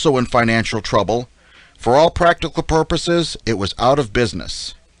also in financial trouble. For all practical purposes, it was out of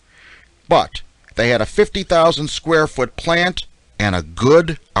business. But they had a 50,000 square foot plant and a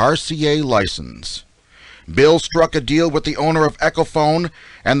good RCA license. Bill struck a deal with the owner of Echophone,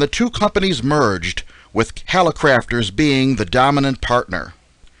 and the two companies merged, with Hallicrafters being the dominant partner.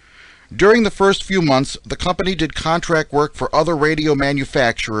 During the first few months, the company did contract work for other radio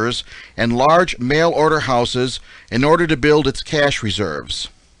manufacturers and large mail-order houses in order to build its cash reserves.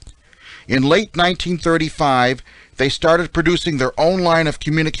 In late 1935, they started producing their own line of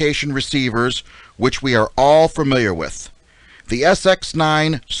communication receivers, which we are all familiar with. The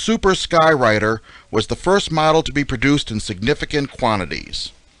SX9 Super Skywriter was the first model to be produced in significant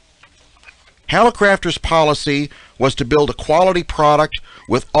quantities. Hallicrafters' policy was to build a quality product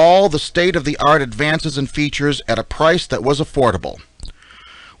with all the state-of-the-art advances and features at a price that was affordable.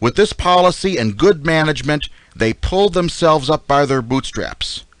 With this policy and good management, they pulled themselves up by their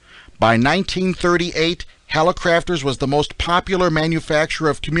bootstraps. By 1938, Hallicrafters was the most popular manufacturer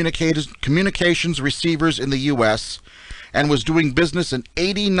of communications receivers in the U.S., and was doing business in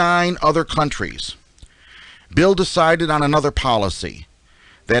 89 other countries. Bill decided on another policy,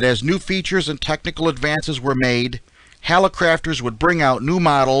 that as new features and technical advances were made, Hallicrafters would bring out new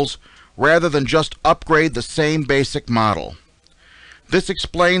models rather than just upgrade the same basic model. This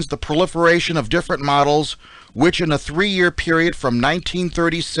explains the proliferation of different models, which in a 3-year period from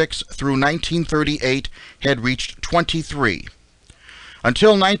 1936 through 1938 had reached 23.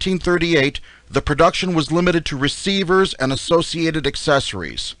 Until 1938, the production was limited to receivers and associated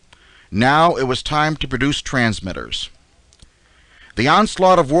accessories. Now it was time to produce transmitters. The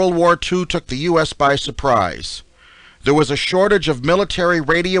onslaught of World War II took the U.S. by surprise. There was a shortage of military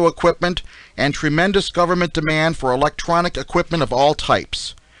radio equipment and tremendous government demand for electronic equipment of all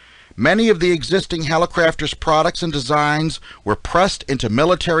types. Many of the existing Hallicrafters products and designs were pressed into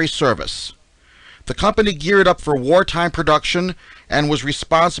military service. The company geared up for wartime production and was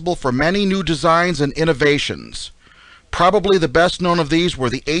responsible for many new designs and innovations. Probably the best known of these were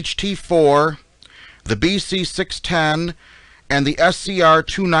the HT4, the BC610, and the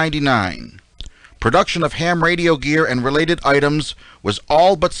SCR299. Production of ham radio gear and related items was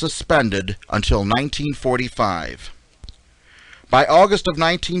all but suspended until 1945. By August of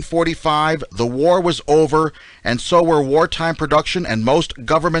 1945, the war was over, and so were wartime production and most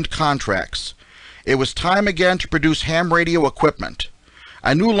government contracts. It was time again to produce ham radio equipment.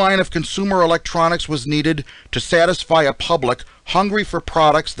 A new line of consumer electronics was needed to satisfy a public hungry for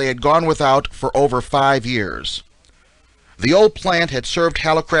products they had gone without for over 5 years. The old plant had served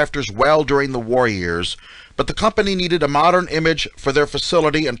Hallicrafters well during the war years, but the company needed a modern image for their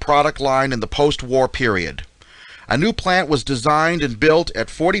facility and product line in the post-war period. A new plant was designed and built at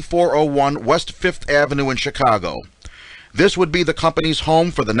 4401 West 5th Avenue in Chicago. This would be the company's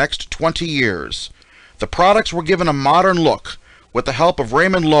home for the next 20 years. The products were given a modern look with the help of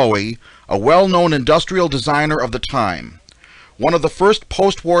Raymond Loewy, a well-known industrial designer of the time. One of the first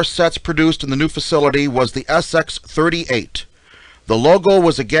post-war sets produced in the new facility was the SX-38. The logo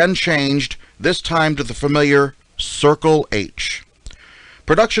was again changed, this time to the familiar Circle H.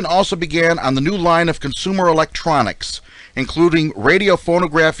 Production also began on the new line of consumer electronics, including radio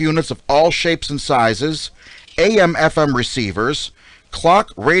phonograph units of all shapes and sizes, AM/FM receivers,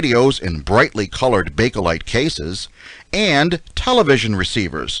 clock radios in brightly colored Bakelite cases, and television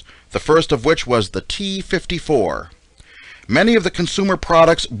receivers, the first of which was the T-54. Many of the consumer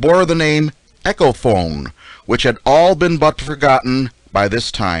products bore the name Echophone, which had all been but forgotten by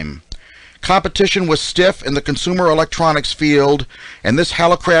this time. Competition was stiff in the consumer electronics field, and this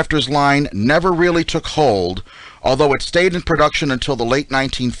Hallicrafters line never really took hold, although it stayed in production until the late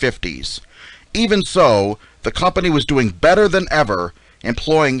 1950s. Even so, the company was doing better than ever,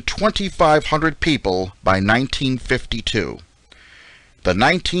 employing 2,500 people by 1952. The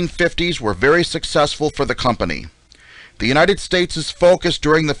 1950s were very successful for the company. The United States' focus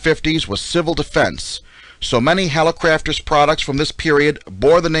during the 50s was civil defense, so many Hallicrafters products from this period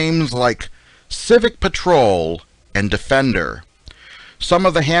bore the names like Civic Patrol and Defender. Some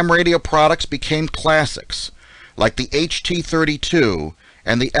of the ham radio products became classics, like the HT-32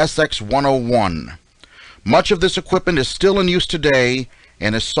 and the SX-101. Much of this equipment is still in use today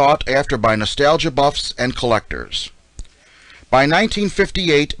and is sought after by nostalgia buffs and collectors. By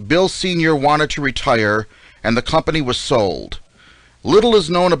 1958, Bill Sr. wanted to retire, and the company was sold. Little is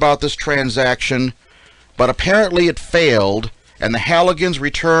known about this transaction, but apparently it failed, and the Halligans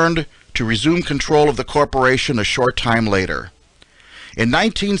returned to resume control of the corporation a short time later. In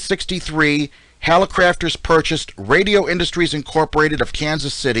 1963, Hallicrafters purchased Radio Industries Incorporated of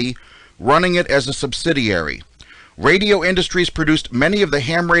Kansas City, running it as a subsidiary. Radio Industries produced many of the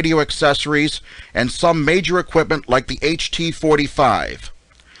ham radio accessories and some major equipment like the HT-45.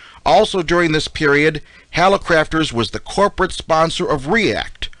 Also during this period, Hallicrafters was the corporate sponsor of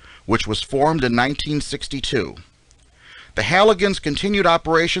REACT, which was formed in 1962. The Halligans continued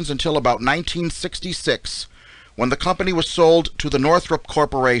operations until about 1966, when the company was sold to the Northrop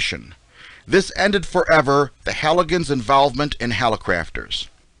Corporation. This ended forever the Halligans' involvement in Hallicrafters.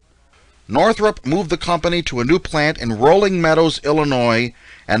 Northrop moved the company to a new plant in Rolling Meadows, Illinois,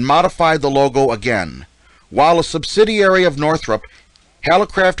 and modified the logo again. While a subsidiary of Northrop,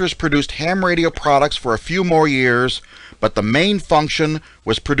 Hallicrafters produced ham radio products for a few more years, but the main function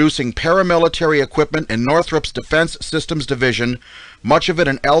was producing paramilitary equipment in Northrop's Defense Systems Division, much of it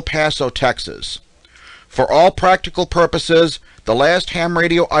in El Paso, Texas. For all practical purposes, the last ham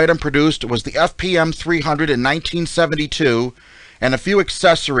radio item produced was the FPM 300 in 1972, and a few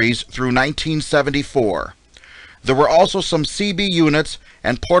accessories through 1974. There were also some CB units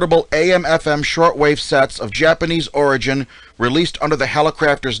and portable AM/FM shortwave sets of Japanese origin released under the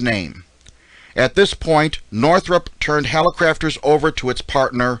Hallicrafters name. At this point, Northrop turned Hallicrafters over to its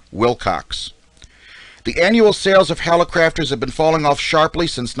partner, Wilcox. The annual sales of Hallicrafters have been falling off sharply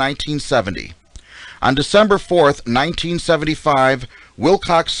since 1970. On December 4th, 1975,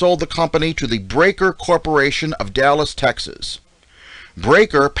 Wilcox sold the company to the Breaker Corporation of Dallas, Texas.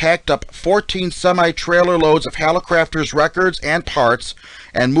 Breaker packed up 14 semi-trailer loads of Hallicrafters records and parts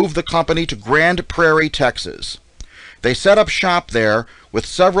and moved the company to Grand Prairie, Texas. They set up shop there with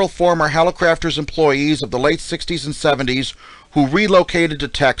several former Hallicrafters employees of the late 60s and 70s who relocated to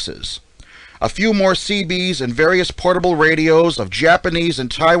Texas. A few more CBs and various portable radios of Japanese and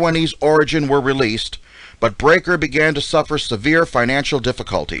Taiwanese origin were released, but Breaker began to suffer severe financial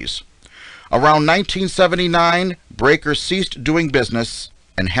difficulties. Around 1979, Breaker ceased doing business,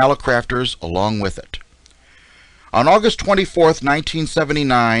 and Hallicrafters along with it. On August 24,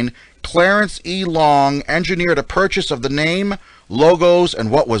 1979, Clarence E. Long engineered a purchase of the name, logos, and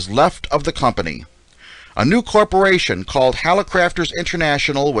what was left of the company. A new corporation called Hallicrafters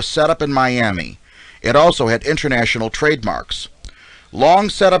International was set up in Miami. It also had international trademarks. Long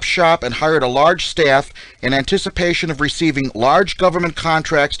set up shop and hired a large staff in anticipation of receiving large government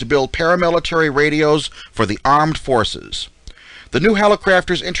contracts to build paramilitary radios for the armed forces. The new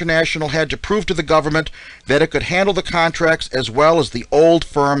Hallicrafters International had to prove to the government that it could handle the contracts as well as the old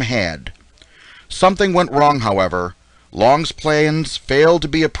firm had. Something went wrong, however. Long's plans failed to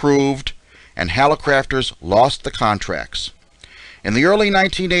be approved, and Hallicrafters lost the contracts. In the early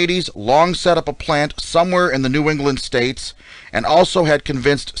 1980s, Long set up a plant somewhere in the New England states and also had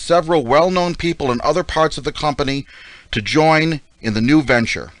convinced several well-known people in other parts of the company to join in the new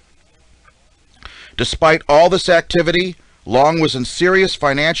venture. Despite all this activity, Long was in serious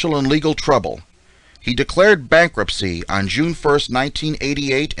financial and legal trouble. He declared bankruptcy on June 1,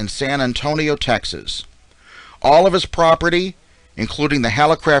 1988 in San Antonio, Texas. All of his property, including the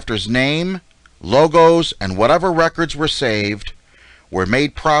Hallicrafters name, logos, and whatever records were saved were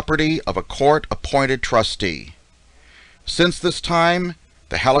made property of a court-appointed trustee. Since this time,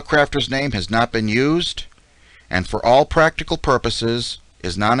 the helicrafter's name has not been used, and for all practical purposes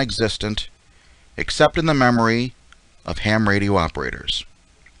is non-existent, except in the memory of ham radio operators.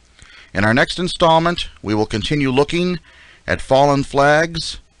 In our next installment, we will continue looking at fallen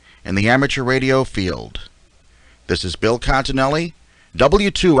flags in the amateur radio field. This is Bill Continelli,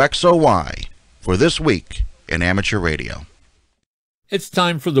 W2XOY, for This Week in Amateur Radio. It's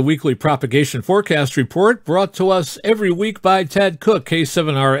time for the weekly propagation forecast report, brought to us every week by Ted Cook,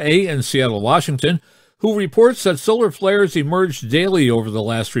 K7RA in Seattle, Washington, who reports that solar flares emerged daily over the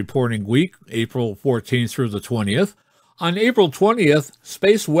last reporting week, April 14th through the 20th. On April 20th,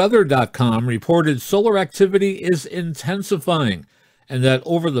 spaceweather.com reported solar activity is intensifying, and that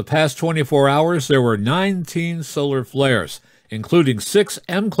over the past 24 hours there were 19 solar flares, including 6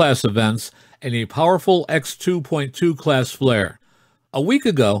 M-class events and a powerful X2.2 class flare. A week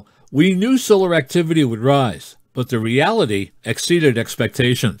ago, we knew solar activity would rise, but the reality exceeded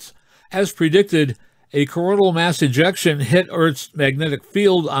expectations. As predicted, a coronal mass ejection hit Earth's magnetic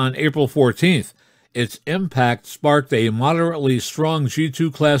field on April 14th. Its impact sparked a moderately strong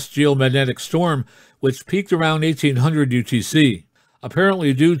G2 class geomagnetic storm, which peaked around 1800 UTC.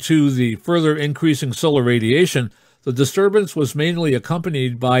 Apparently due to the further increasing solar radiation, the disturbance was mainly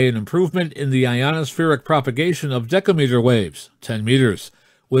accompanied by an improvement in the ionospheric propagation of decameter waves, 10 meters,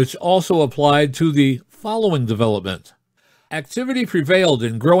 which also applied to the following development. Activity prevailed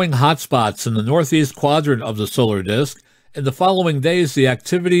in growing hotspots in the northeast quadrant of the solar disk. In the following days, the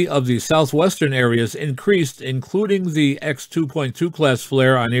activity of the southwestern areas increased, including the X2.2 class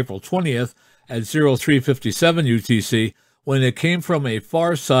flare on April 20th at 0357 UTC, when it came from a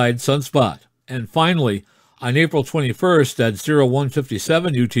far side sunspot. And finally, on April 21st at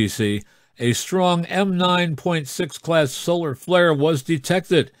 0157 UTC, a strong M9.6 class solar flare was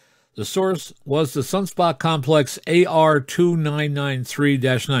detected. The source was the sunspot complex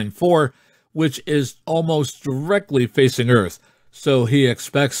AR2993-94, which is almost directly facing Earth, so he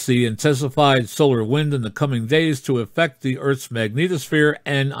expects the intensified solar wind in the coming days to affect the Earth's magnetosphere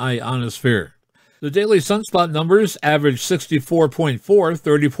and ionosphere. The daily sunspot numbers averaged 64.4,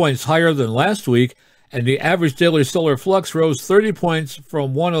 30 points higher than last week, and the average daily solar flux rose 30 points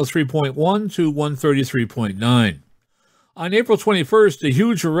from 103.1 to 133.9. On April 21st, a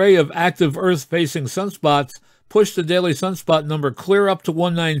huge array of active Earth-facing sunspots pushed the daily sunspot number clear up to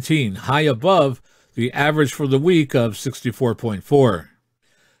 119, high above the average for the week of 64.4.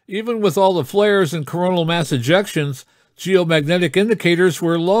 Even with all the flares and coronal mass ejections, geomagnetic indicators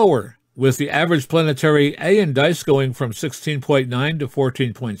were lower, with the average planetary A index going from 16.9 to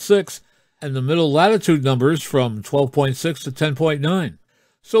 14.6, and the middle latitude numbers from 12.6 to 10.9.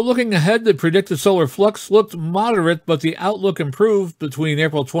 So looking ahead, the predicted solar flux looked moderate, but the outlook improved between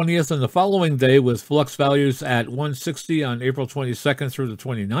April 20th and the following day, with flux values at 160 on April 22nd through the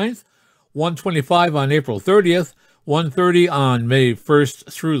 29th, 125 on April 30th, 130 on May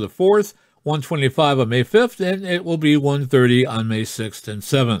 1st through the 4th, 125 on May 5th, and it will be 130 on May 6th and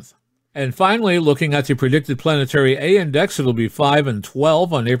 7th. And finally, looking at the predicted planetary A index, it'll be 5 and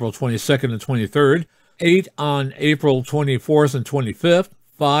 12 on April 22nd and 23rd, 8 on April 24th and 25th,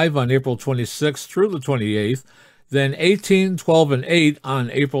 5 on April 26th through the 28th, then 18, 12, and 8 on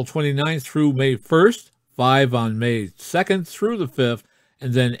April 29th through May 1st, 5 on May 2nd through the 5th,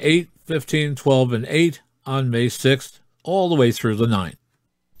 and then 8, 15, 12, and 8 on May 6th, all the way through the 9th.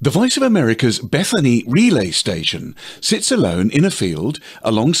 The Voice of America's Bethany relay station sits alone in a field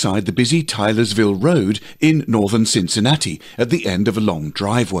alongside the busy Tylersville Road in northern Cincinnati at the end of a long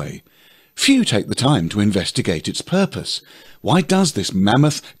driveway. Few take the time to investigate its purpose. Why does this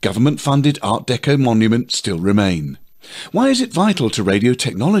mammoth government-funded Art Deco monument still remain? Why is it vital to radio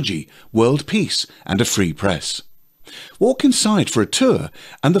technology, world peace, and a free press? Walk inside for a tour,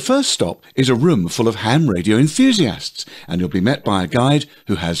 and the first stop is a room full of ham radio enthusiasts, and you'll be met by a guide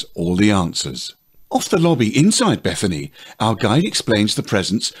who has all the answers. Off the lobby inside Bethany, our guide explains the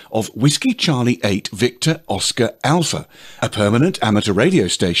presence of Whiskey Charlie 8 Victor Oscar Alpha, a permanent amateur radio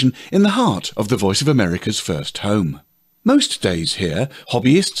station in the heart of the Voice of America's first home. Most days here,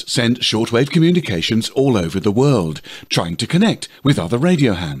 hobbyists send shortwave communications all over the world, trying to connect with other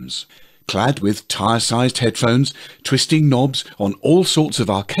radio hams. Clad with tire-sized headphones, twisting knobs on all sorts of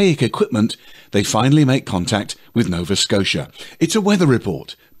archaic equipment, they finally make contact with Nova Scotia. It's a weather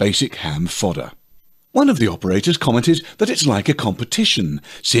report, basic ham fodder. One of the operators commented that it's like a competition,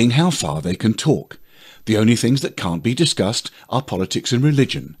 seeing how far they can talk. The only things that can't be discussed are politics and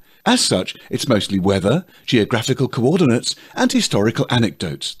religion. As such, it's mostly weather, geographical coordinates, and historical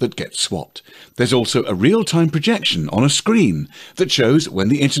anecdotes that get swapped. There's also a real-time projection on a screen that shows when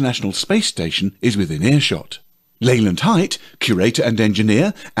the International Space Station is within earshot. Leyland Height, curator and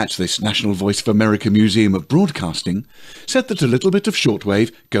engineer at this National Voice of America Museum of Broadcasting, said that a little bit of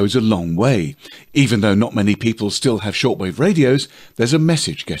shortwave goes a long way. Even though not many people still have shortwave radios, there's a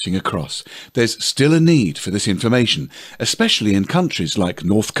message getting across. There's still a need for this information, especially in countries like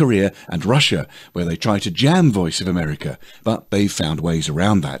North Korea and Russia, where they try to jam Voice of America, but they've found ways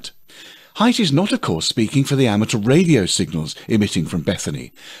around that. Height is not, of course, speaking for the amateur radio signals emitting from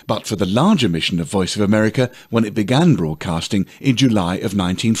Bethany, but for the larger mission of Voice of America when it began broadcasting in July of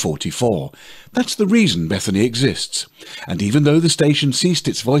 1944. That's the reason Bethany exists. And even though the station ceased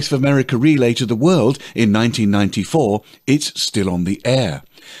its Voice of America relay to the world in 1994, it's still on the air.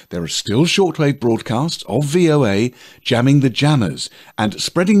 There are still shortwave broadcasts of VOA jamming the jammers and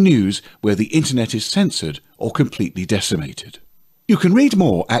spreading news where the internet is censored or completely decimated. You can read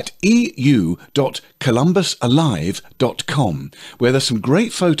more at eu.columbusalive.com, where there's some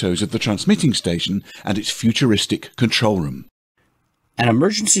great photos of the transmitting station and its futuristic control room. An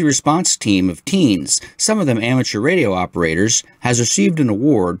emergency response team of teens, some of them amateur radio operators, has received an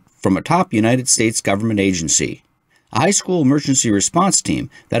award from a top United States government agency. A high school emergency response team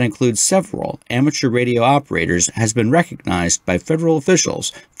that includes several amateur radio operators has been recognized by federal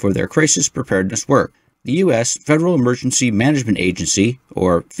officials for their crisis preparedness work. The U.S. Federal Emergency Management Agency,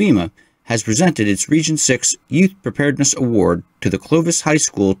 or FEMA, has presented its Region 6 Youth Preparedness Award to the Clovis High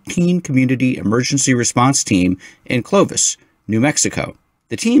School Teen Community Emergency Response Team in Clovis, New Mexico.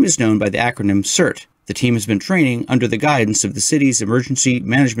 The team is known by the acronym CERT. The team has been training under the guidance of the city's Emergency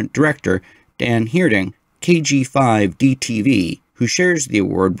Management Director, Dan Heerding, KG5DTV, who shares the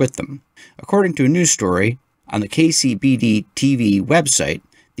award with them. According to a news story on the KCBD TV website,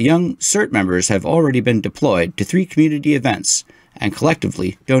 the young CERT members have already been deployed to 3 community events and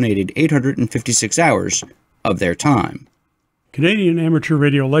collectively donated 856 hours of their time. Canadian Amateur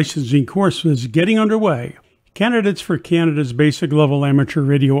Radio Licensing course is getting underway. Candidates for Canada's Basic Level Amateur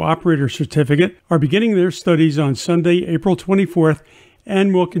Radio Operator Certificate are beginning their studies on Sunday, April 24th,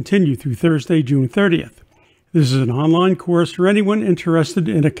 and will continue through Thursday, June 30th. This is an online course for anyone interested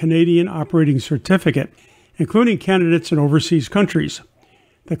in a Canadian operating certificate, including candidates in overseas countries.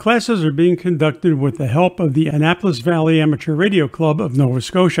 The classes are being conducted with the help of the Annapolis Valley Amateur Radio Club of Nova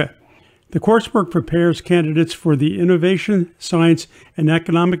Scotia. The coursework prepares candidates for the Innovation, Science, and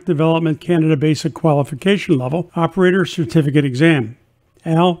Economic Development Canada Basic Qualification Level Operator Certificate Exam.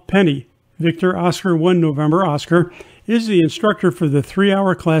 Al Penny, Victor Oscar 1 November Oscar, is the instructor for the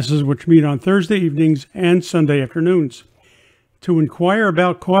 3-hour classes which meet on Thursday evenings and Sunday afternoons. To inquire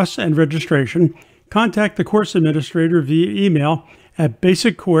about costs and registration, contact the course administrator via email at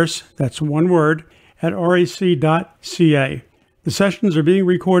basiccourse, that's one word, at rac.ca. The sessions are being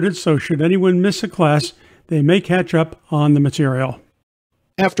recorded, so should anyone miss a class, they may catch up on the material.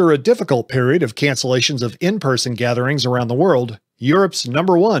 After a difficult period of cancellations of in-person gatherings around the world, Europe's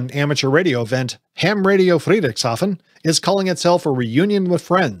 #1 amateur radio event, Ham Radio Friedrichshafen, is calling itself a reunion with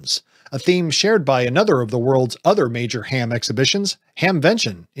friends, a theme shared by another of the world's other major ham exhibitions,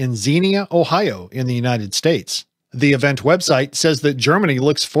 Hamvention, in Xenia, Ohio, in the United States. The event website says that Germany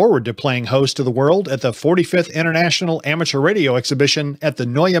looks forward to playing host to the world at the 45th International Amateur Radio Exhibition at the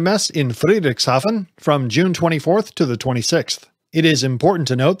Neue Messe in Friedrichshafen from June 24th to the 26th. It is important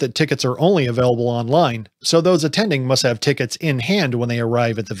to note that tickets are only available online, so those attending must have tickets in hand when they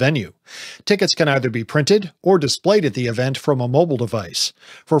arrive at the venue. Tickets can either be printed or displayed at the event from a mobile device.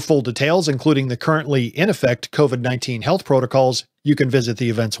 For full details, including the currently in effect COVID-19 health protocols, you can visit the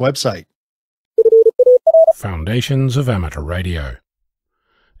event's website. Foundations of Amateur Radio.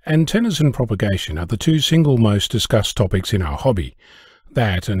 Antennas and propagation are the 2 single most discussed topics in our hobby.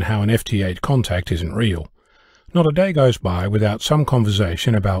 That and how an FT8 contact isn't real. Not a day goes by without some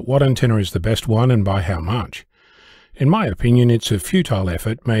conversation about what antenna is the best one and by how much. In my opinion, it's a futile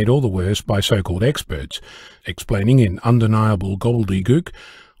effort made all the worse by so-called experts, explaining in undeniable gobbledygook,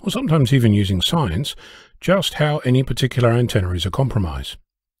 or sometimes even using science, just how any particular antenna is a compromise.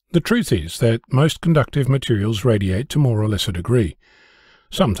 The truth is that most conductive materials radiate to more or less a degree.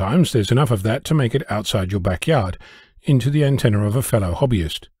 Sometimes there's enough of that to make it outside your backyard, into the antenna of a fellow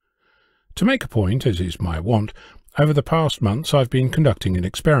hobbyist. To make a point, as is my wont, over the past months I've been conducting an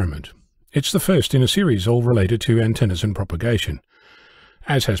experiment. It's the first in a series all related to antennas and propagation.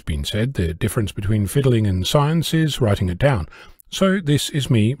 As has been said, the difference between fiddling and science is writing it down, so this is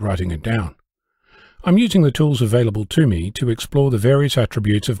me writing it down. I'm using the tools available to me to explore the various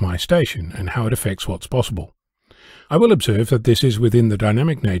attributes of my station and how it affects what's possible. I will observe that this is within the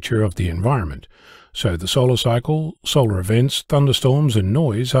dynamic nature of the environment. So the solar cycle, solar events, thunderstorms and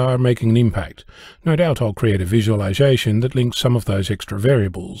noise are making an impact. No doubt I'll create a visualization that links some of those extra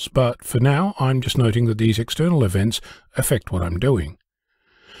variables, but for now I'm just noting that these external events affect what I'm doing.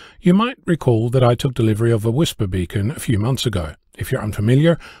 You might recall that I took delivery of a Whisper beacon a few months ago. If you're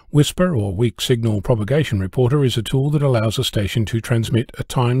unfamiliar, Whisper, or Weak Signal Propagation Reporter, is a tool that allows a station to transmit a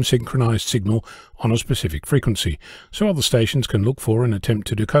time-synchronized signal on a specific frequency, so other stations can look for and attempt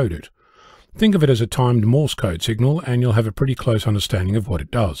to decode it. Think of it as a timed Morse code signal, and you'll have a pretty close understanding of what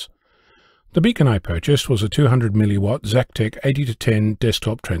it does. The beacon I purchased was a 200 milliwatt Zactec 80-10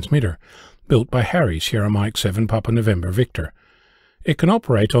 desktop transmitter, built by Harry Sierra Mike 7 Papa November Victor. It can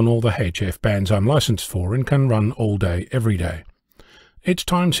operate on all the HF bands I'm licensed for and can run all day, every day. It's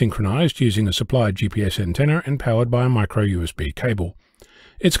time synchronized using a supplied GPS antenna and powered by a micro USB cable.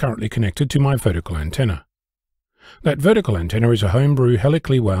 It's currently connected to my vertical antenna. That vertical antenna is a homebrew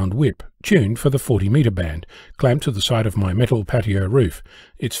helically wound whip, tuned for the 40-meter band, clamped to the side of my metal patio roof.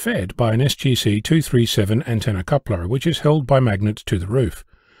 It's fed by an SGC 237 antenna coupler, which is held by magnets to the roof.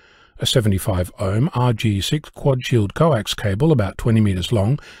 A 75-ohm RG6 quad-shield coax cable about 20 meters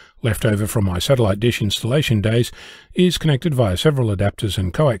long, left over from my satellite dish installation days, is connected via several adapters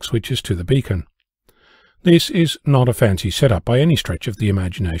and coax switches to the beacon. This is not a fancy setup by any stretch of the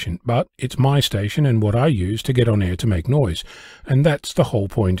imagination, but it's my station and what I use to get on air to make noise, and that's the whole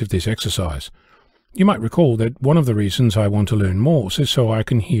point of this exercise. You might recall that one of the reasons I want to learn Morse is so I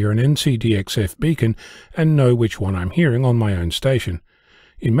can hear an NCDXF beacon and know which one I'm hearing on my own station.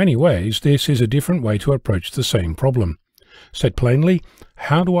 In many ways, this is a different way to approach the same problem. Said plainly,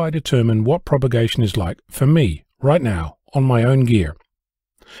 how do I determine what propagation is like for me, right now, on my own gear?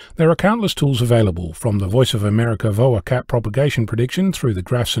 There are countless tools available, from the Voice of America VOA-CAP propagation prediction through the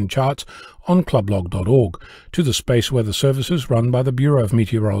graphs and charts on clublog.org to the space weather services run by the Bureau of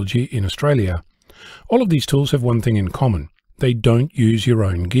Meteorology in Australia. All of these tools have one thing in common: they don't use your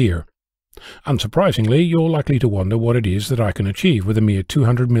own gear. Unsurprisingly, you're likely to wonder what it is that I can achieve with a mere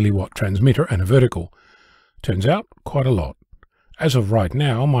 200 milliwatt transmitter and a vertical. Turns out, quite a lot. As of right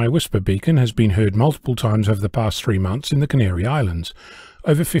now, my Whisper beacon has been heard multiple times over the past 3 months in the Canary Islands,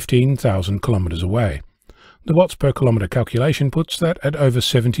 over 15,000 kilometers away. The watts per kilometer calculation puts that at over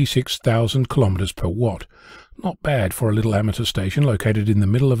 76,000 kilometers per watt. Not bad for a little amateur station located in the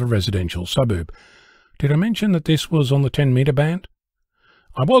middle of a residential suburb. Did I mention that this was on the 10-meter band?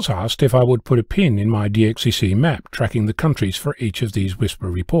 I was asked if I would put a pin in my DXCC map tracking the countries for each of these Whisper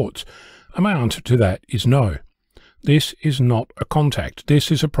reports, and my answer to that is no. This is not a contact,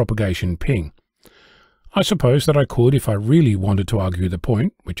 this is a propagation ping. I suppose that I could, if I really wanted to argue the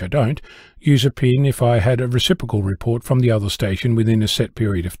point, which I don't, use a pin if I had a reciprocal report from the other station within a set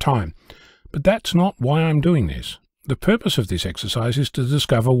period of time. But that's not why I'm doing this. The purpose of this exercise is to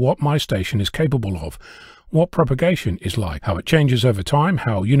discover what my station is capable of, what propagation is like, how it changes over time,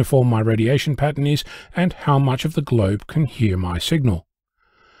 how uniform my radiation pattern is, and how much of the globe can hear my signal.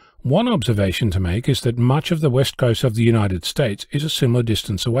 One observation to make is that much of the west coast of the United States is a similar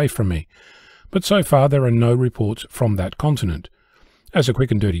distance away from me, but so far there are no reports from that continent. As a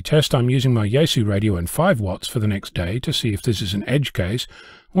quick and dirty test, I'm using my Yaesu radio and 5 watts for the next day to see if this is an edge case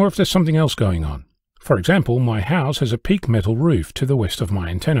or if there's something else going on. For example, my house has a peak metal roof to the west of my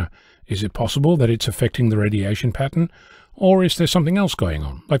antenna. Is it possible that it's affecting the radiation pattern, or is there something else going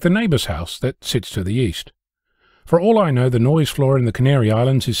on, like the neighbor's house that sits to the east? For all I know, the noise floor in the Canary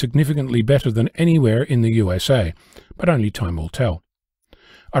Islands is significantly better than anywhere in the USA, but only time will tell.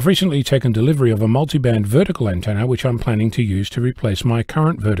 I've recently taken delivery of a multiband vertical antenna which I'm planning to use to replace my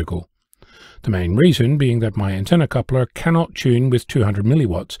current vertical. The main reason being that my antenna coupler cannot tune with 200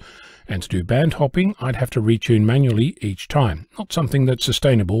 milliwatts, and to do band hopping I'd have to retune manually each time, not something that's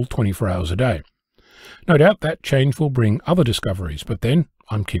sustainable 24 hours a day. No doubt that change will bring other discoveries, but then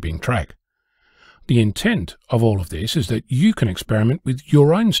I'm keeping track. The intent of all of this is that you can experiment with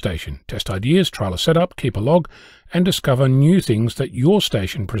your own station, test ideas, trial a setup, keep a log, and discover new things that your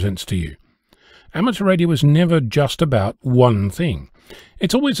station presents to you. Amateur radio is never just about one thing.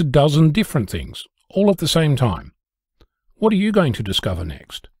 It's always a dozen different things, all at the same time. What are you going to discover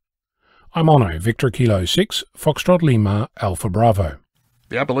next? I'm Ono, Victor Kilo 6, Foxtrot Lima, Alpha Bravo.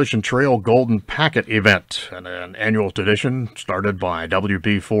 The Appalachian Trail Golden Packet event, an annual tradition started by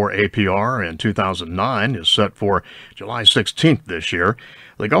WP4APR in 2009, is set for July 16th this year.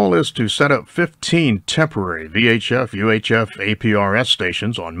 The goal is to set up 15 temporary VHF, UHF, APRS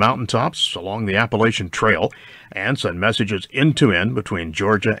stations on mountaintops along the Appalachian Trail and send messages end-to-end between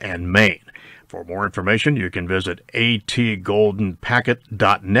Georgia and Maine. For more information, you can visit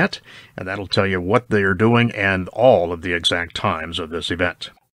atgoldenpacket.net, and that'll tell you what they are doing and all of the exact times of this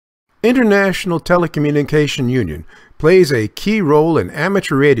event. International Telecommunication Union plays a key role in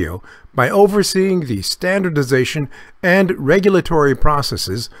amateur radio by overseeing the standardization and regulatory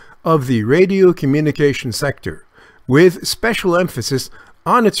processes of the radio communication sector, with special emphasis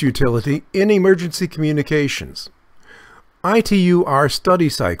on its utility in emergency communications. ITU-R study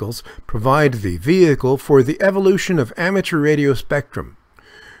cycles provide the vehicle for the evolution of amateur radio spectrum.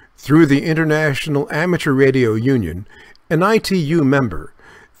 Through the International Amateur Radio Union, an ITU member,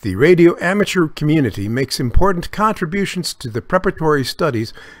 the radio amateur community makes important contributions to the preparatory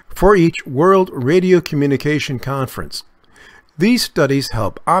studies for each World Radio Communication Conference. These studies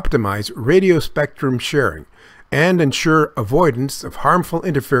help optimize radio spectrum sharing and ensure avoidance of harmful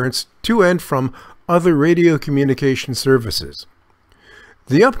interference to and from other radio communication services.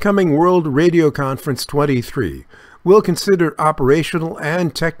 The upcoming World Radio Conference 23 will consider operational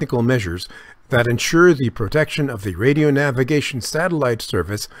and technical measures that ensure the protection of the radio navigation satellite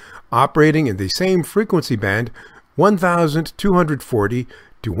service operating in the same frequency band 1,240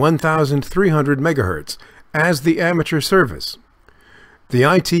 to 1,300 MHz as the amateur service. The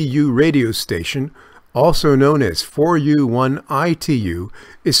ITU radio station, also known as 4U1ITU,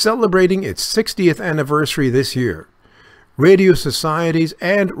 is celebrating its 60th anniversary this year. Radio societies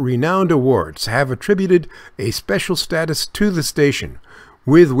and renowned awards have attributed a special status to the station,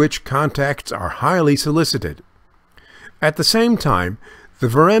 with which contacts are highly solicited. At the same time, the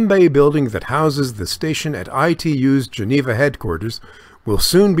Varembe building that houses the station at ITU's Geneva headquarters will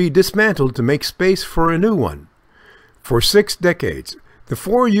soon be dismantled to make space for a new one. For 6 decades, the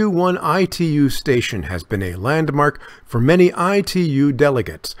 4U1ITU station has been a landmark for many ITU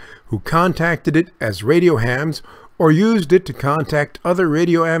delegates who contacted it as radio hams or used it to contact other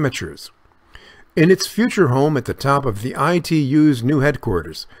radio amateurs. In its future home at the top of the ITU's new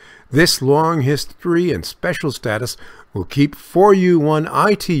headquarters, this long history and special status will keep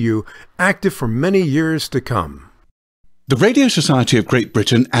 4U1ITU active for many years to come. The Radio Society of Great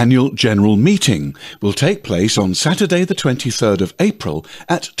Britain annual general meeting will take place on Saturday the 23rd of April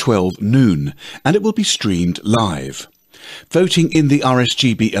at 12 noon, and it will be streamed live. Voting in the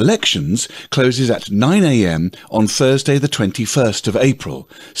RSGB elections closes at 9 a.m. on Thursday the 21st of April,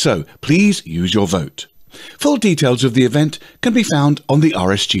 so please use your vote. Full details of the event can be found on the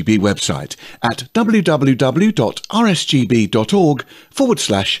RSGB website at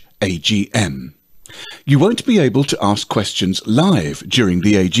www.rsgb.org/AGM. You won't be able to ask questions live during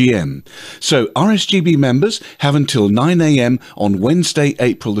the AGM, so RSGB members have until 9 a.m. on Wednesday,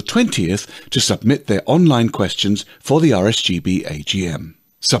 April the 20th to submit their online questions for the RSGB AGM.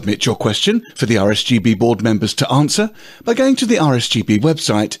 Submit your question for the RSGB board members to answer by going to the RSGB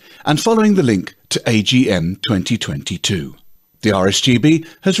website and following the link to AGM 2022. The RSGB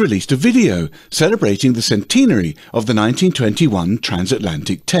has released a video celebrating the centenary of the 1921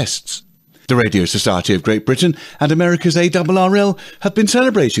 transatlantic tests. The Radio Society of Great Britain and America's ARRL have been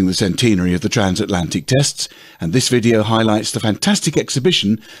celebrating the centenary of the transatlantic tests, and this video highlights the fantastic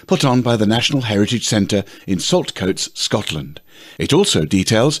exhibition put on by the National Heritage Centre in Saltcoats, Scotland. It also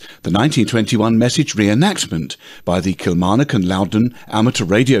details the 1921 message reenactment by the Kilmarnock and Loudon Amateur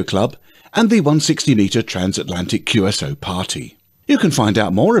Radio Club and the 160-metre transatlantic QSO party. You can find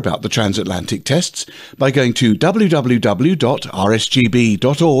out more about the transatlantic tests by going to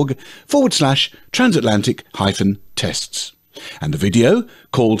www.rsgb.org/transatlantic-tests. And the video,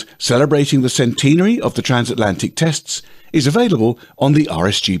 called Celebrating the Centenary of the Transatlantic Tests, is available on the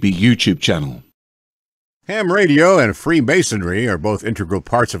RSGB YouTube channel. Ham radio and Freemasonry are both integral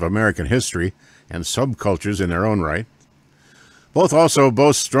parts of American history and subcultures in their own right. Both also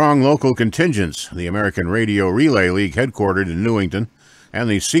boast strong local contingents, the American Radio Relay League headquartered in Newington, and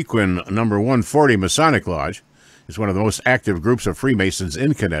the Sequin No. 140 Masonic Lodge is one of the most active groups of Freemasons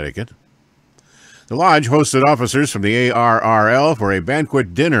in Connecticut. The lodge hosted officers from the ARRL for a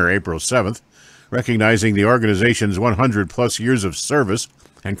banquet dinner April 7th, recognizing the organization's 100-plus years of service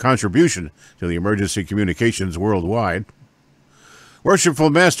and contribution to the emergency communications worldwide. Worshipful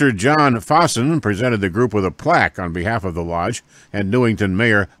Master John Fossen presented the group with a plaque on behalf of the lodge, and Newington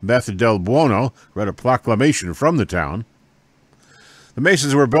Mayor Beth Del Buono read a proclamation from the town. The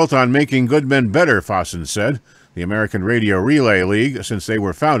Masons were built on making good men better, Fossen said. The American Radio Relay League, since they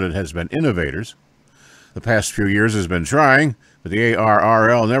were founded, has been innovators. The past few years has been trying, but the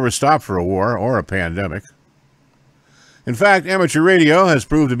ARRL never stopped for a war or a pandemic. In fact, amateur radio has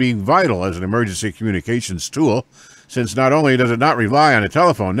proved to be vital as an emergency communications tool, since not only does it not rely on a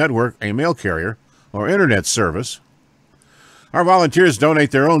telephone network, a mail carrier, or internet service. Our volunteers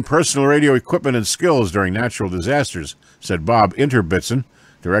donate their own personal radio equipment and skills during natural disasters, said Bob Interbitson,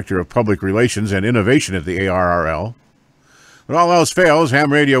 Director of Public Relations and Innovation at the ARRL. When all else fails,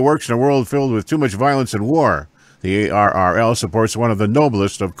 ham radio works in a world filled with too much violence and war. The ARRL supports one of the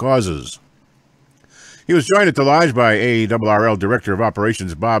noblest of causes. He was joined at the lodge by ARRL Director of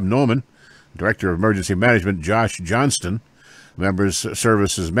Operations Bob Noman, Director of Emergency Management Josh Johnston, Members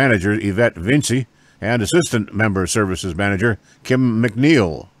Services Manager Yvette Vinci, and Assistant Member Services Manager Kim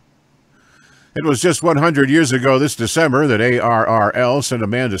McNeil. It was just 100 years ago this December that ARRL sent a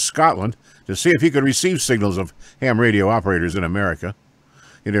man to Scotland to see if he could receive signals of ham radio operators in America.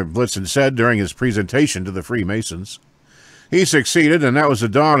 Blitzen said during his presentation to the Freemasons. He succeeded, and that was the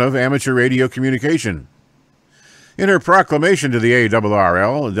dawn of amateur radio communication. In her proclamation to the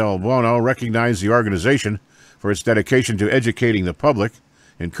ARRL, Del Buono recognized the organization for its dedication to educating the public,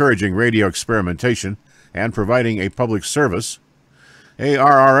 encouraging radio experimentation, and providing a public service.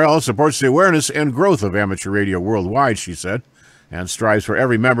 ARRL supports the awareness and growth of amateur radio worldwide, she said, and strives for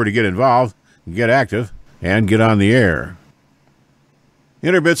every member to get involved, get active, and get on the air.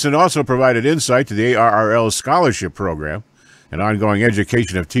 Interbitson also provided insight to the ARRL's scholarship program and ongoing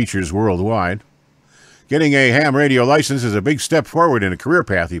education of teachers worldwide. Getting a ham radio license is a big step forward in a career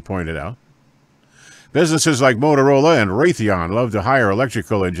path, he pointed out. Businesses like Motorola and Raytheon love to hire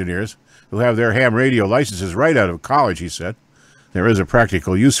electrical engineers who have their ham radio licenses right out of college, he said. There is a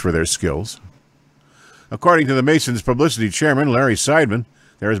practical use for their skills. According to the Masons publicity chairman, Larry Seidman,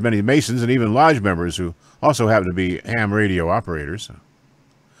 there are as many Masons and even lodge members who also happen to be ham radio operators.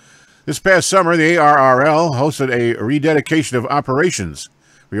 This past summer, the ARRL hosted a rededication of operations,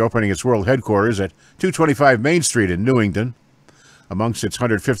 reopening its world headquarters at 225 Main Street in Newington. Amongst its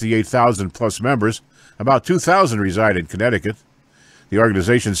 158,000-plus members, about 2,000 reside in Connecticut. The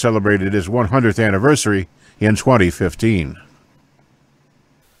organization celebrated its 100th anniversary in 2015.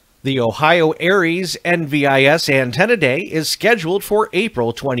 The Ohio ARRS NVIS Antenna Day is scheduled for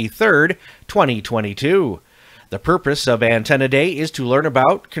April 23, 2022. The purpose of Antenna Day is to learn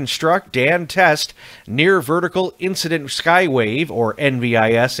about, construct, and test Near Vertical Incident Skywave, or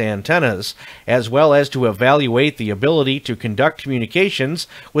NVIS antennas, as well as to evaluate the ability to conduct communications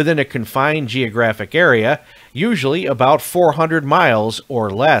within a confined geographic area, usually about 400 miles or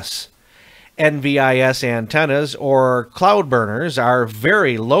less. NVIS antennas, or cloud burners, are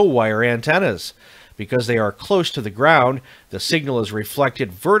very low-wire antennas. Because they are close to the ground, the signal is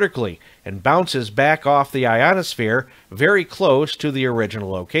reflected vertically and bounces back off the ionosphere very close to the original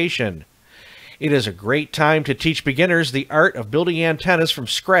location. It is a great time to teach beginners the art of building antennas from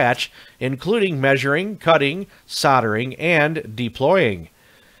scratch, including measuring, cutting, soldering, and deploying.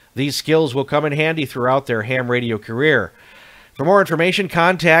 These skills will come in handy throughout their ham radio career. For more information,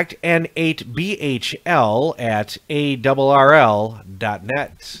 contact N8BHL at ARRL.net.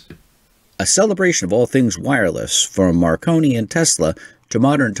 A celebration of all things wireless, from Marconi and Tesla to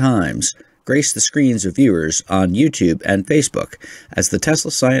modern times, graced the screens of viewers on YouTube and Facebook as the Tesla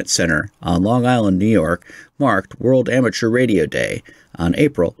Science Center on Long Island, New York, marked World Amateur Radio Day on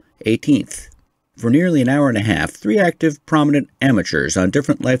April 18th. For nearly an hour and a half, 3 active, prominent amateurs on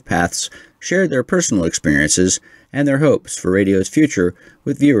different life paths shared their personal experiences and their hopes for radio's future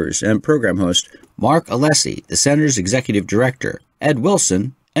with viewers and program host Mark Alessi, the center's executive director, Ed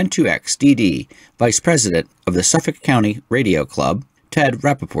Wilson, N2XDD, Vice President of the Suffolk County Radio Club, Ted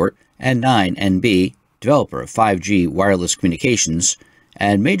Rappaport, and 9NB, developer of 5G wireless communications,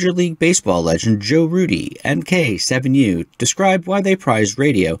 and Major League Baseball legend Joe Rudy, NK7U, described why they prized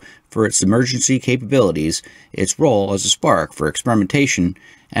radio for its emergency capabilities, its role as a spark for experimentation,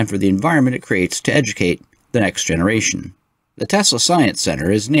 and for the environment it creates to educate the next generation. The Tesla Science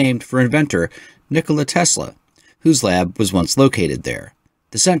Center is named for inventor Nikola Tesla, whose lab was once located there.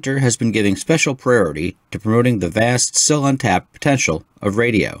 The center has been giving special priority to promoting the vast, still untapped potential of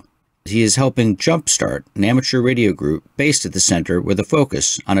radio. He is helping jumpstart an amateur radio group based at the center with a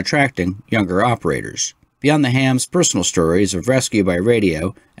focus on attracting younger operators. Beyond the hams' personal stories of rescue by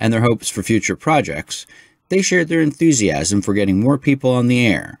radio and their hopes for future projects, they shared their enthusiasm for getting more people on the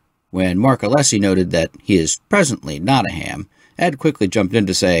air. When Mark Alessi noted that he is presently not a ham, Ed quickly jumped in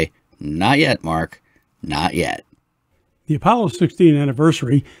to say, "Not yet, Mark, not yet." The Apollo 16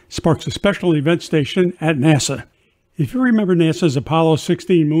 anniversary sparks a special event station at NASA. If you remember NASA's Apollo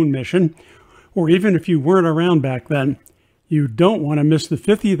 16 moon mission, or even if you weren't around back then, you don't want to miss the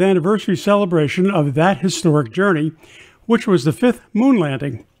 50th anniversary celebration of that historic journey, which was the 5th moon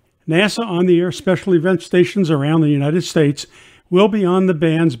landing. NASA on-the-air special event stations around the United States will be on the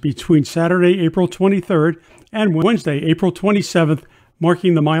bands between Saturday, April 23rd and Wednesday, April 27th,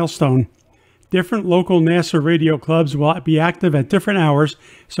 marking the milestone. Different local NASA radio clubs will be active at different hours,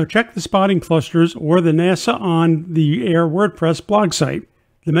 so check the spotting clusters or the NASA on the Air WordPress blog site.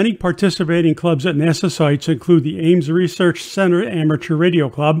 The many participating clubs at NASA sites include the Ames Research Center Amateur Radio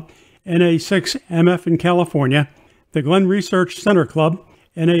Club, NA6MF in California, the Glenn Research Center Club,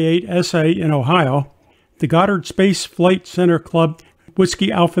 NA8SA in Ohio, the Goddard Space Flight Center Club,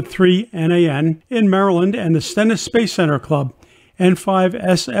 Whiskey Alpha 3 NAN in Maryland, and the Stennis Space Center Club,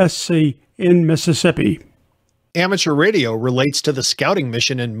 N5SSC in Mississippi. Amateur radio relates to the scouting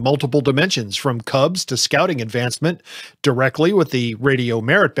mission in multiple dimensions, from Cubs to scouting advancement, directly with the Radio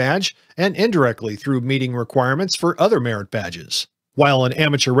Merit Badge, and indirectly through meeting requirements for other merit badges. While an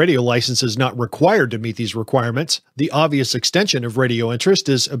amateur radio license is not required to meet these requirements, the obvious extension of radio interest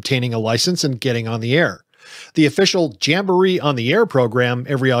is obtaining a license and getting on the air. The official Jamboree on the Air program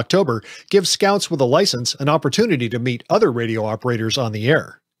every October gives scouts with a license an opportunity to meet other radio operators on the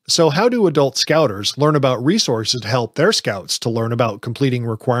air. So how do adult scouters learn about resources to help their scouts to learn about completing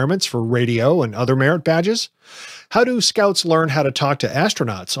requirements for radio and other merit badges? How do scouts learn how to talk to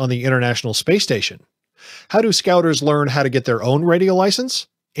astronauts on the International Space Station? How do scouters learn how to get their own radio license?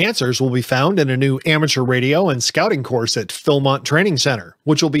 Answers will be found in a new amateur radio and scouting course at Philmont Training Center,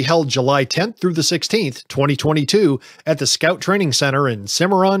 which will be held July 10th through the 16th, 2022 at the Scout Training Center in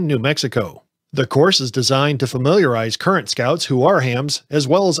Cimarron, New Mexico. The course is designed to familiarize current scouts who are hams, as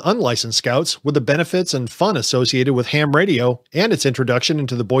well as unlicensed scouts, with the benefits and fun associated with ham radio and its introduction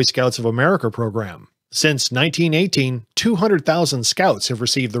into the Boy Scouts of America program. Since 1918, 200,000 scouts have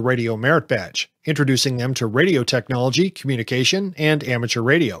received the Radio Merit Badge, introducing them to radio technology, communication, and amateur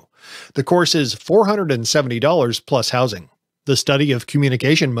radio. The course is $470 plus housing. The study of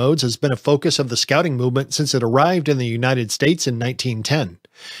communication modes has been a focus of the scouting movement since it arrived in the United States in 1910.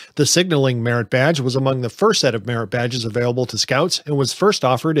 The Signaling Merit Badge was among the first set of merit badges available to scouts and was first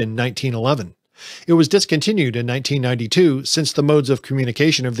offered in 1911. It was discontinued in 1992 since the modes of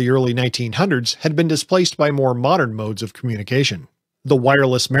communication of the early 1900s had been displaced by more modern modes of communication. The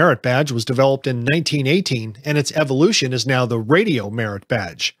Wireless Merit Badge was developed in 1918, and its evolution is now the Radio Merit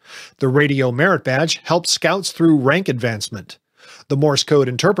Badge. The Radio Merit Badge helps scouts through rank advancement. The Morse code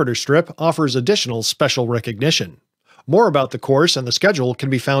interpreter strip offers additional special recognition. More about the course and the schedule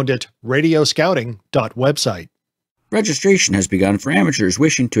can be found at radioscouting.website. Registration has begun for amateurs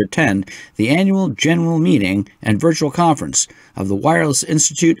wishing to attend the annual general meeting and virtual conference of the Wireless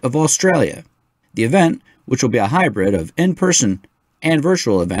Institute of Australia. The event, which will be a hybrid of in-person and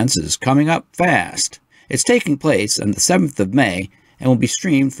virtual events, is coming up fast. It's taking place on the 7th of May and will be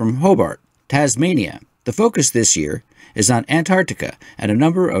streamed from Hobart, Tasmania. The focus this year is on Antarctica, and a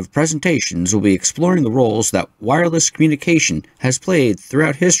number of presentations will be exploring the roles that wireless communication has played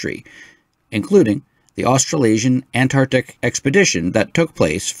throughout history, including the Australasian Antarctic expedition that took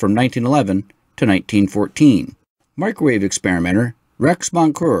place from 1911 to 1914. Microwave experimenter Rex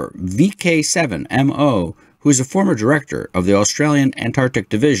Boncoeur, VK7MO, who is a former director of the Australian Antarctic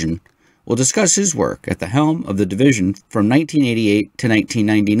Division, will discuss his work at the helm of the division from 1988 to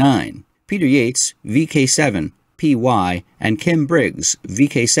 1999. Peter Yates, VK7PY, and Kim Briggs,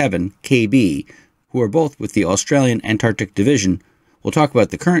 VK7KB, who are both with the Australian Antarctic Division, will talk about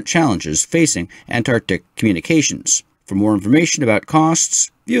the current challenges facing Antarctic communications. For more information about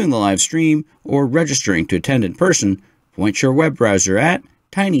costs, viewing the live stream, or registering to attend in person, point your web browser at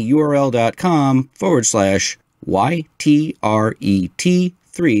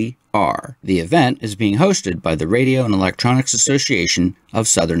tinyurl.com/YTRET3R. The event is being hosted by the Radio and Electronics Association of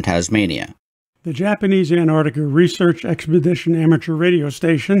Southern Tasmania. The Japanese Antarctica Research Expedition Amateur Radio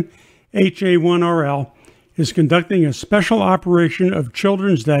Station, HA1RL, is conducting a special operation of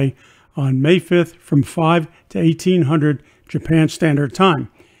Children's Day on May 5th from 5 to 1800 Japan Standard Time,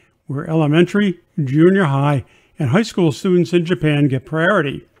 where elementary, junior high, and high school students in Japan get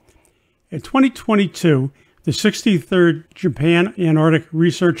priority. In 2022, the 63rd Japan Antarctic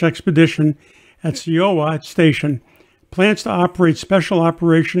Research Expedition at Siowa Station plans to operate special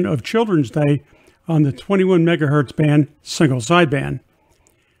operation of Children's Day on the 21 MHz band single sideband.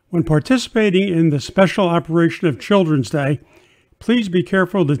 When participating in the special operation of Children's Day, please be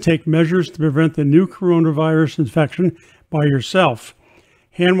careful to take measures to prevent the new coronavirus infection by yourself.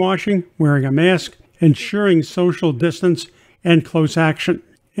 Hand washing, wearing a mask, ensuring social distance, and close action.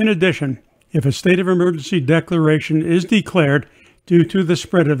 In addition, if a state of emergency declaration is declared due to the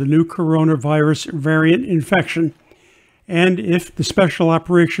spread of the new coronavirus variant infection, and if the special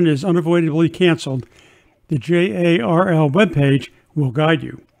operation is unavoidably canceled, the JARL webpage will guide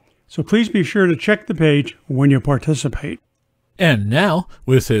you. So please be sure to check the page when you participate. And now,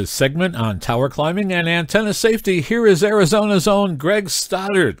 with his segment on tower climbing and antenna safety, here is Arizona's own Greg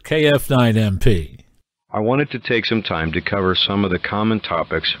Stoddard, KF9MP. I wanted to take some time to cover some of the common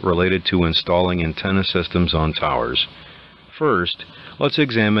topics related to installing antenna systems on towers. First, let's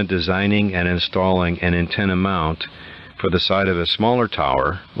examine designing and installing an antenna mount for the side of a smaller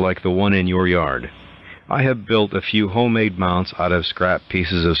tower like the one in your yard. I have built a few homemade mounts out of scrap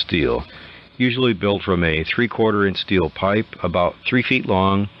pieces of steel, usually built from a 3/4-inch steel pipe about 3 feet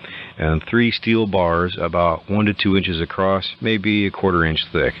long and 3 steel bars about 1 to 2 inches across, maybe a 1/4 inch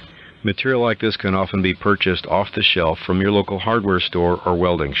thick. Material like this can often be purchased off the shelf from your local hardware store or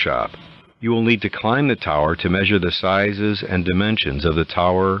welding shop. You will need to climb the tower to measure the sizes and dimensions of the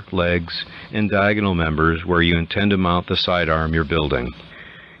tower, legs, and diagonal members where you intend to mount the sidearm you're building.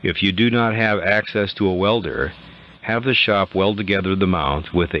 If you do not have access to a welder, have the shop weld together the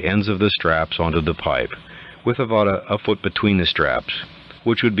mount with the ends of the straps onto the pipe, with about a foot between the straps,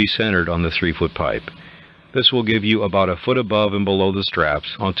 which would be centered on the 3-foot pipe. This will give you about a foot above and below the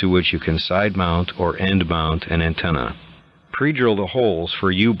straps onto which you can side mount or end mount an antenna. Pre-drill the holes for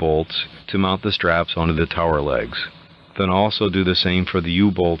U-bolts to mount the straps onto the tower legs. Then also do the same for the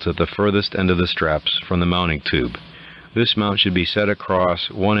U-bolts at the furthest end of the straps from the mounting tube. This mount should be set across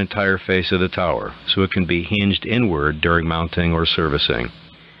one entire face of the tower, so it can be hinged inward during mounting or servicing.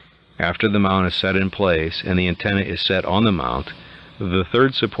 After the mount is set in place and the antenna is set on the mount, the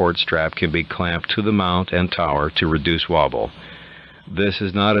third support strap can be clamped to the mount and tower to reduce wobble. This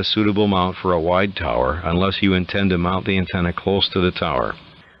is not a suitable mount for a wide tower unless you intend to mount the antenna close to the tower.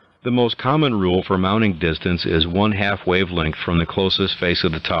 The most common rule for mounting distance is 1/2 wavelength from the closest face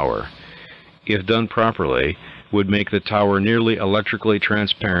of the tower. If done properly, would make the tower nearly electrically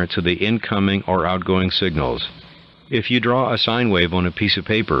transparent to the incoming or outgoing signals. If you draw a sine wave on a piece of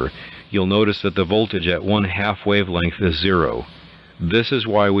paper, you'll notice that the voltage at 1/2 wavelength is 0. This is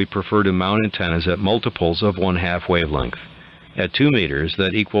why we prefer to mount antennas at multiples of 1/2 wavelength. At 2 meters,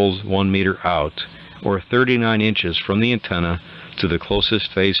 that equals 1 meter out, or 39 inches from the antenna to the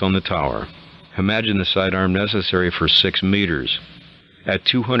closest face on the tower. Imagine the sidearm necessary for 6 meters. At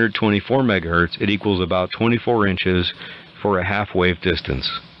 224 megahertz, it equals about 24 inches for a half-wave distance.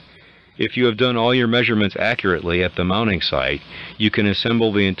 If you have done all your measurements accurately at the mounting site, you can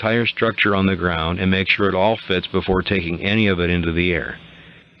assemble the entire structure on the ground and make sure it all fits before taking any of it into the air.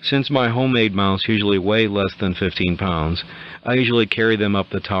 Since my homemade mounts usually weigh less than 15 pounds, I usually carry them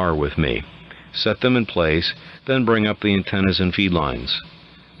up the tower with me, set them in place, then bring up the antennas and feed lines.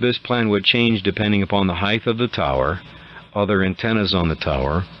 This plan would change depending upon the height of the tower, other antennas on the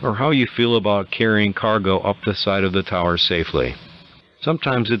tower, or how you feel about carrying cargo up the side of the tower safely.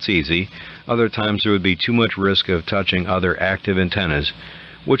 Sometimes it's easy, other times there would be too much risk of touching other active antennas,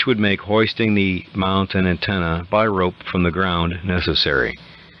 which would make hoisting the mount and antenna by rope from the ground necessary.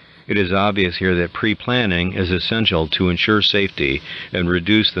 It is obvious here that pre-planning is essential to ensure safety and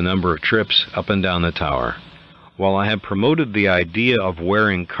reduce the number of trips up and down the tower. While I have promoted the idea of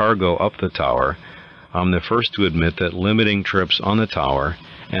wearing cargo up the tower, I'm the first to admit that limiting trips on the tower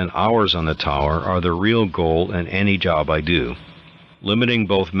and hours on the tower are the real goal in any job I do. Limiting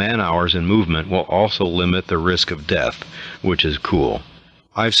both man hours and movement will also limit the risk of death, which is cool.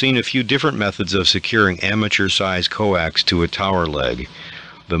 I've seen a few different methods of securing amateur-sized coax to a tower leg.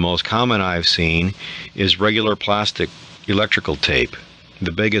 The most common I've seen is regular plastic electrical tape.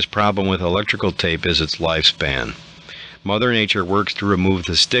 The biggest problem with electrical tape is its lifespan. Mother Nature works to remove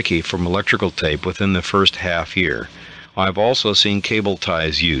the sticky from electrical tape within the first half year. I've also seen cable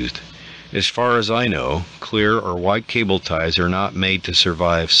ties used. As far as I know, clear or white cable ties are not made to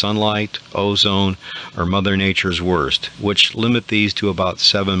survive sunlight, ozone, or Mother Nature's worst, which limit these to about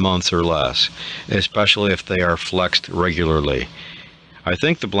 7 months or less, especially if they are flexed regularly. I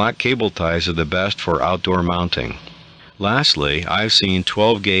think the black cable ties are the best for outdoor mounting. Lastly, I've seen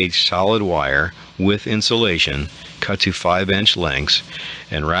 12-gauge solid wire with insulation cut to 5-inch lengths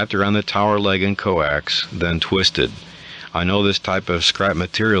and wrapped around the tower leg and coax, then twisted. I know this type of scrap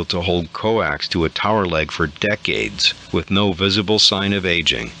material to hold coax to a tower leg for decades with no visible sign of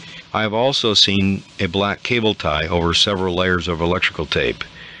aging. I have also seen a black cable tie over several layers of electrical tape.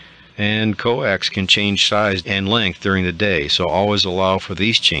 And coax can change size and length during the day, so always allow for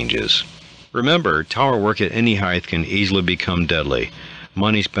these changes. Remember, tower work at any height can easily become deadly.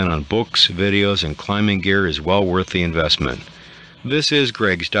 Money spent on books, videos, and climbing gear is well worth the investment. This is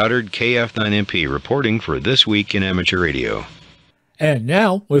Greg Stoddard, KF9MP, reporting for This Week in Amateur Radio. And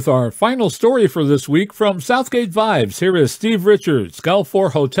now, with our final story for this week from Southgate Vibes, here is Steve Richards, Gulf 4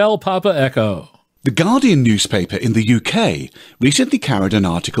 Hotel Papa Echo. The Guardian newspaper in the UK recently carried an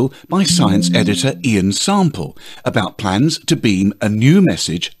article by science editor Ian Sample about plans to beam a new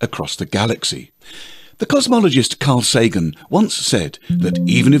message across the galaxy. The cosmologist Carl Sagan once said that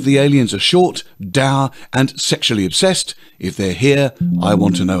even if the aliens are short, dour and sexually obsessed, if they're here, I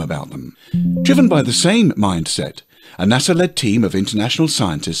want to know about them. Driven by the same mindset, a NASA-led team of international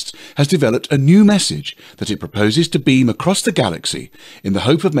scientists has developed a new message that it proposes to beam across the galaxy in the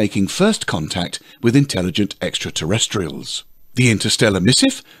hope of making first contact with intelligent extraterrestrials. The interstellar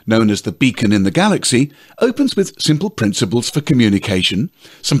missive, known as the Beacon in the Galaxy, opens with simple principles for communication,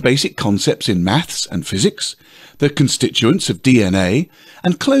 some basic concepts in maths and physics, the constituents of DNA,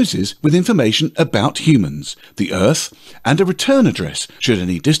 and closes with information about humans, the Earth, and a return address should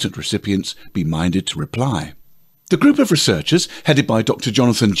any distant recipients be minded to reply. The group of researchers, headed by Dr.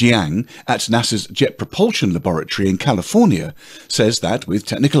 Jonathan Jiang at NASA's Jet Propulsion Laboratory in California, says that with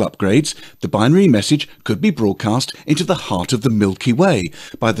technical upgrades, the binary message could be broadcast into the heart of the Milky Way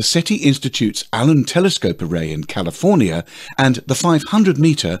by the SETI Institute's Allen Telescope Array in California and the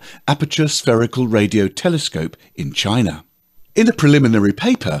 500-meter Aperture Spherical Radio Telescope in China. In a preliminary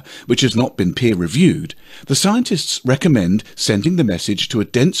paper, which has not been peer-reviewed, the scientists recommend sending the message to a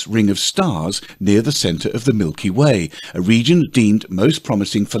dense ring of stars near the centre of the Milky Way, a region deemed most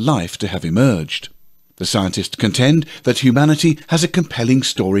promising for life to have emerged. The scientists contend that humanity has a compelling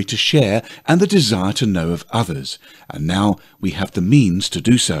story to share and the desire to know of others, and now we have the means to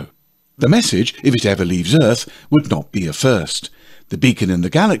do so. The message, if it ever leaves Earth, would not be a first. The Beacon in the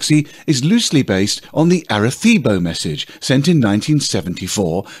Galaxy is loosely based on the Arecibo message sent in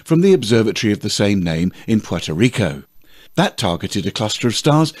 1974 from the observatory of the same name in Puerto Rico. That targeted a cluster of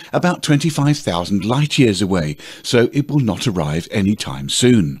stars about 25,000 light-years away, so it will not arrive any time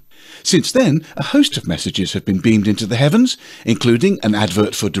soon. Since then, a host of messages have been beamed into the heavens, including an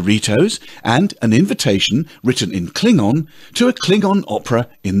advert for Doritos and an invitation, written in Klingon, to a Klingon opera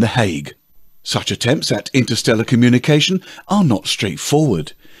in The Hague. Such attempts at interstellar communication are not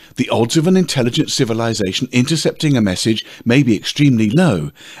straightforward. The odds of an intelligent civilization intercepting a message may be extremely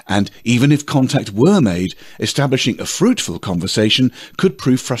low, and even if contact were made, establishing a fruitful conversation could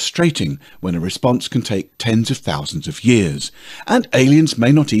prove frustrating when a response can take tens of thousands of years, and aliens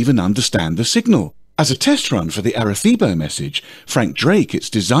may not even understand the signal. As a test run for the Arecibo message, Frank Drake, its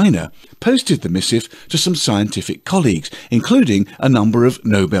designer, posted the missive to some scientific colleagues, including a number of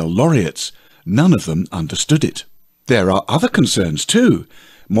Nobel laureates. None of them understood it. There are other concerns too.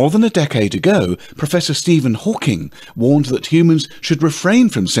 More than a decade ago, Professor Stephen Hawking warned that humans should refrain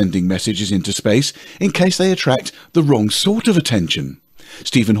from sending messages into space in case they attract the wrong sort of attention.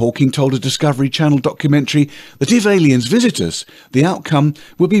 Stephen Hawking told a Discovery Channel documentary that if aliens visit us, the outcome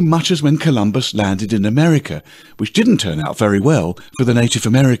would be much as when Columbus landed in America, which didn't turn out very well for the Native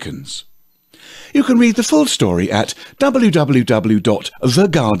Americans. You can read the full story at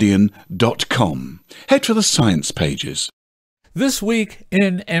www.theguardian.com. Head for the science pages. This Week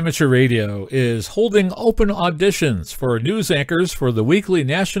in Amateur Radio is holding open auditions for news anchors for the weekly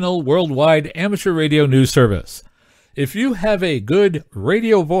national worldwide amateur radio news service. If you have a good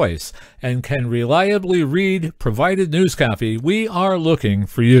radio voice and can reliably read provided news copy, we are looking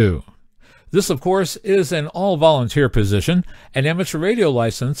for you. This, of course, is an all-volunteer position. An amateur radio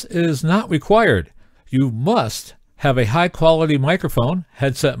license is not required. You must have a high-quality microphone,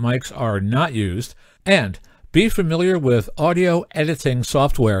 headset mics are not used, and be familiar with audio editing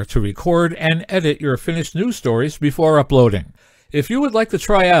software to record and edit your finished news stories before uploading. If you would like to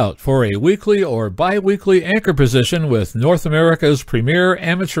try out for a weekly or bi-weekly anchor position with North America's premier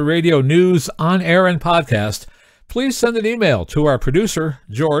amateur radio news on air and podcast, please send an email to our producer,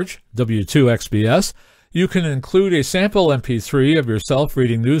 George, W2XBS. You can include a sample MP3 of yourself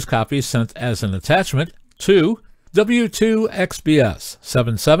reading news copies sent as an attachment to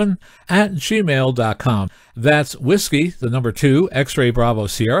W2XBS77@gmail.com. That's whiskey, the number 2, X-ray Bravo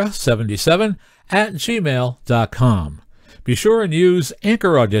Sierra 77 @gmail.com. Be sure and use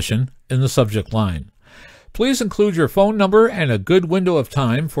Anchor Audition in the subject line. Please include your phone number and a good window of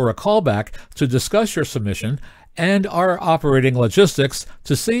time for a callback to discuss your submission and our operating logistics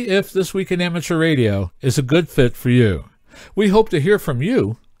to see if This Week in Amateur Radio is a good fit for you. We hope to hear from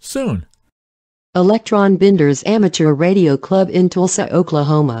you soon. Electron Binders Amateur Radio Club in Tulsa,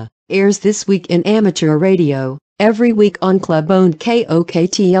 Oklahoma, airs This Week in Amateur Radio, every week on club-owned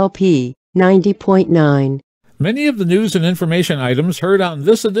KOKTLP 90.9. Many of the news and information items heard on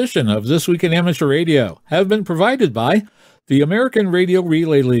this edition of This Week in Amateur Radio have been provided by the American Radio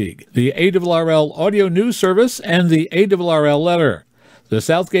Relay League, the ARRL Audio News Service, and the ARRL Letter, the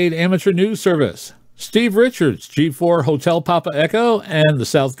Southgate Amateur News Service, Steve Richards, G4 Hotel Papa Echo, and the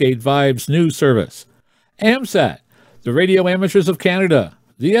Southgate Vibes News Service. AMSAT, the Radio Amateurs of Canada,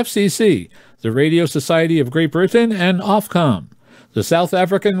 the FCC, the Radio Society of Great Britain, and Ofcom, the South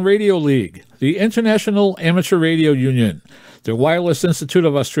African Radio League, the International Amateur Radio Union, the Wireless Institute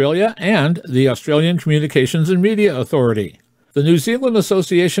of Australia, and the Australian Communications and Media Authority, the New Zealand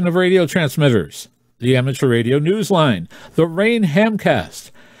Association of Radio Transmitters, the Amateur Radio Newsline, the Rain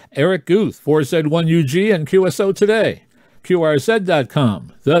Hamcast, Eric Guth, 4Z1UG and QSO Today,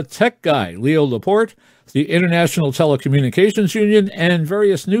 QRZ.com, the Tech Guy, Leo Laporte, the International Telecommunications Union, and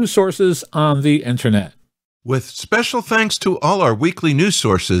various news sources on the Internet. With special thanks to all our weekly news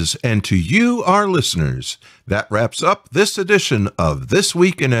sources and to you, our listeners, that wraps up this edition of This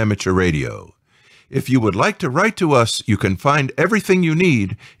Week in Amateur Radio. If you would like to write to us, you can find everything you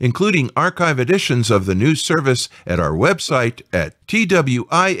need, including archive editions of the news service, at our website at twiar.net.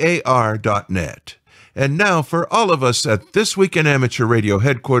 And now, for all of us at This Week in Amateur Radio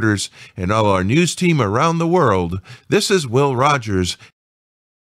headquarters and all our news team around the world, this is Will Rogers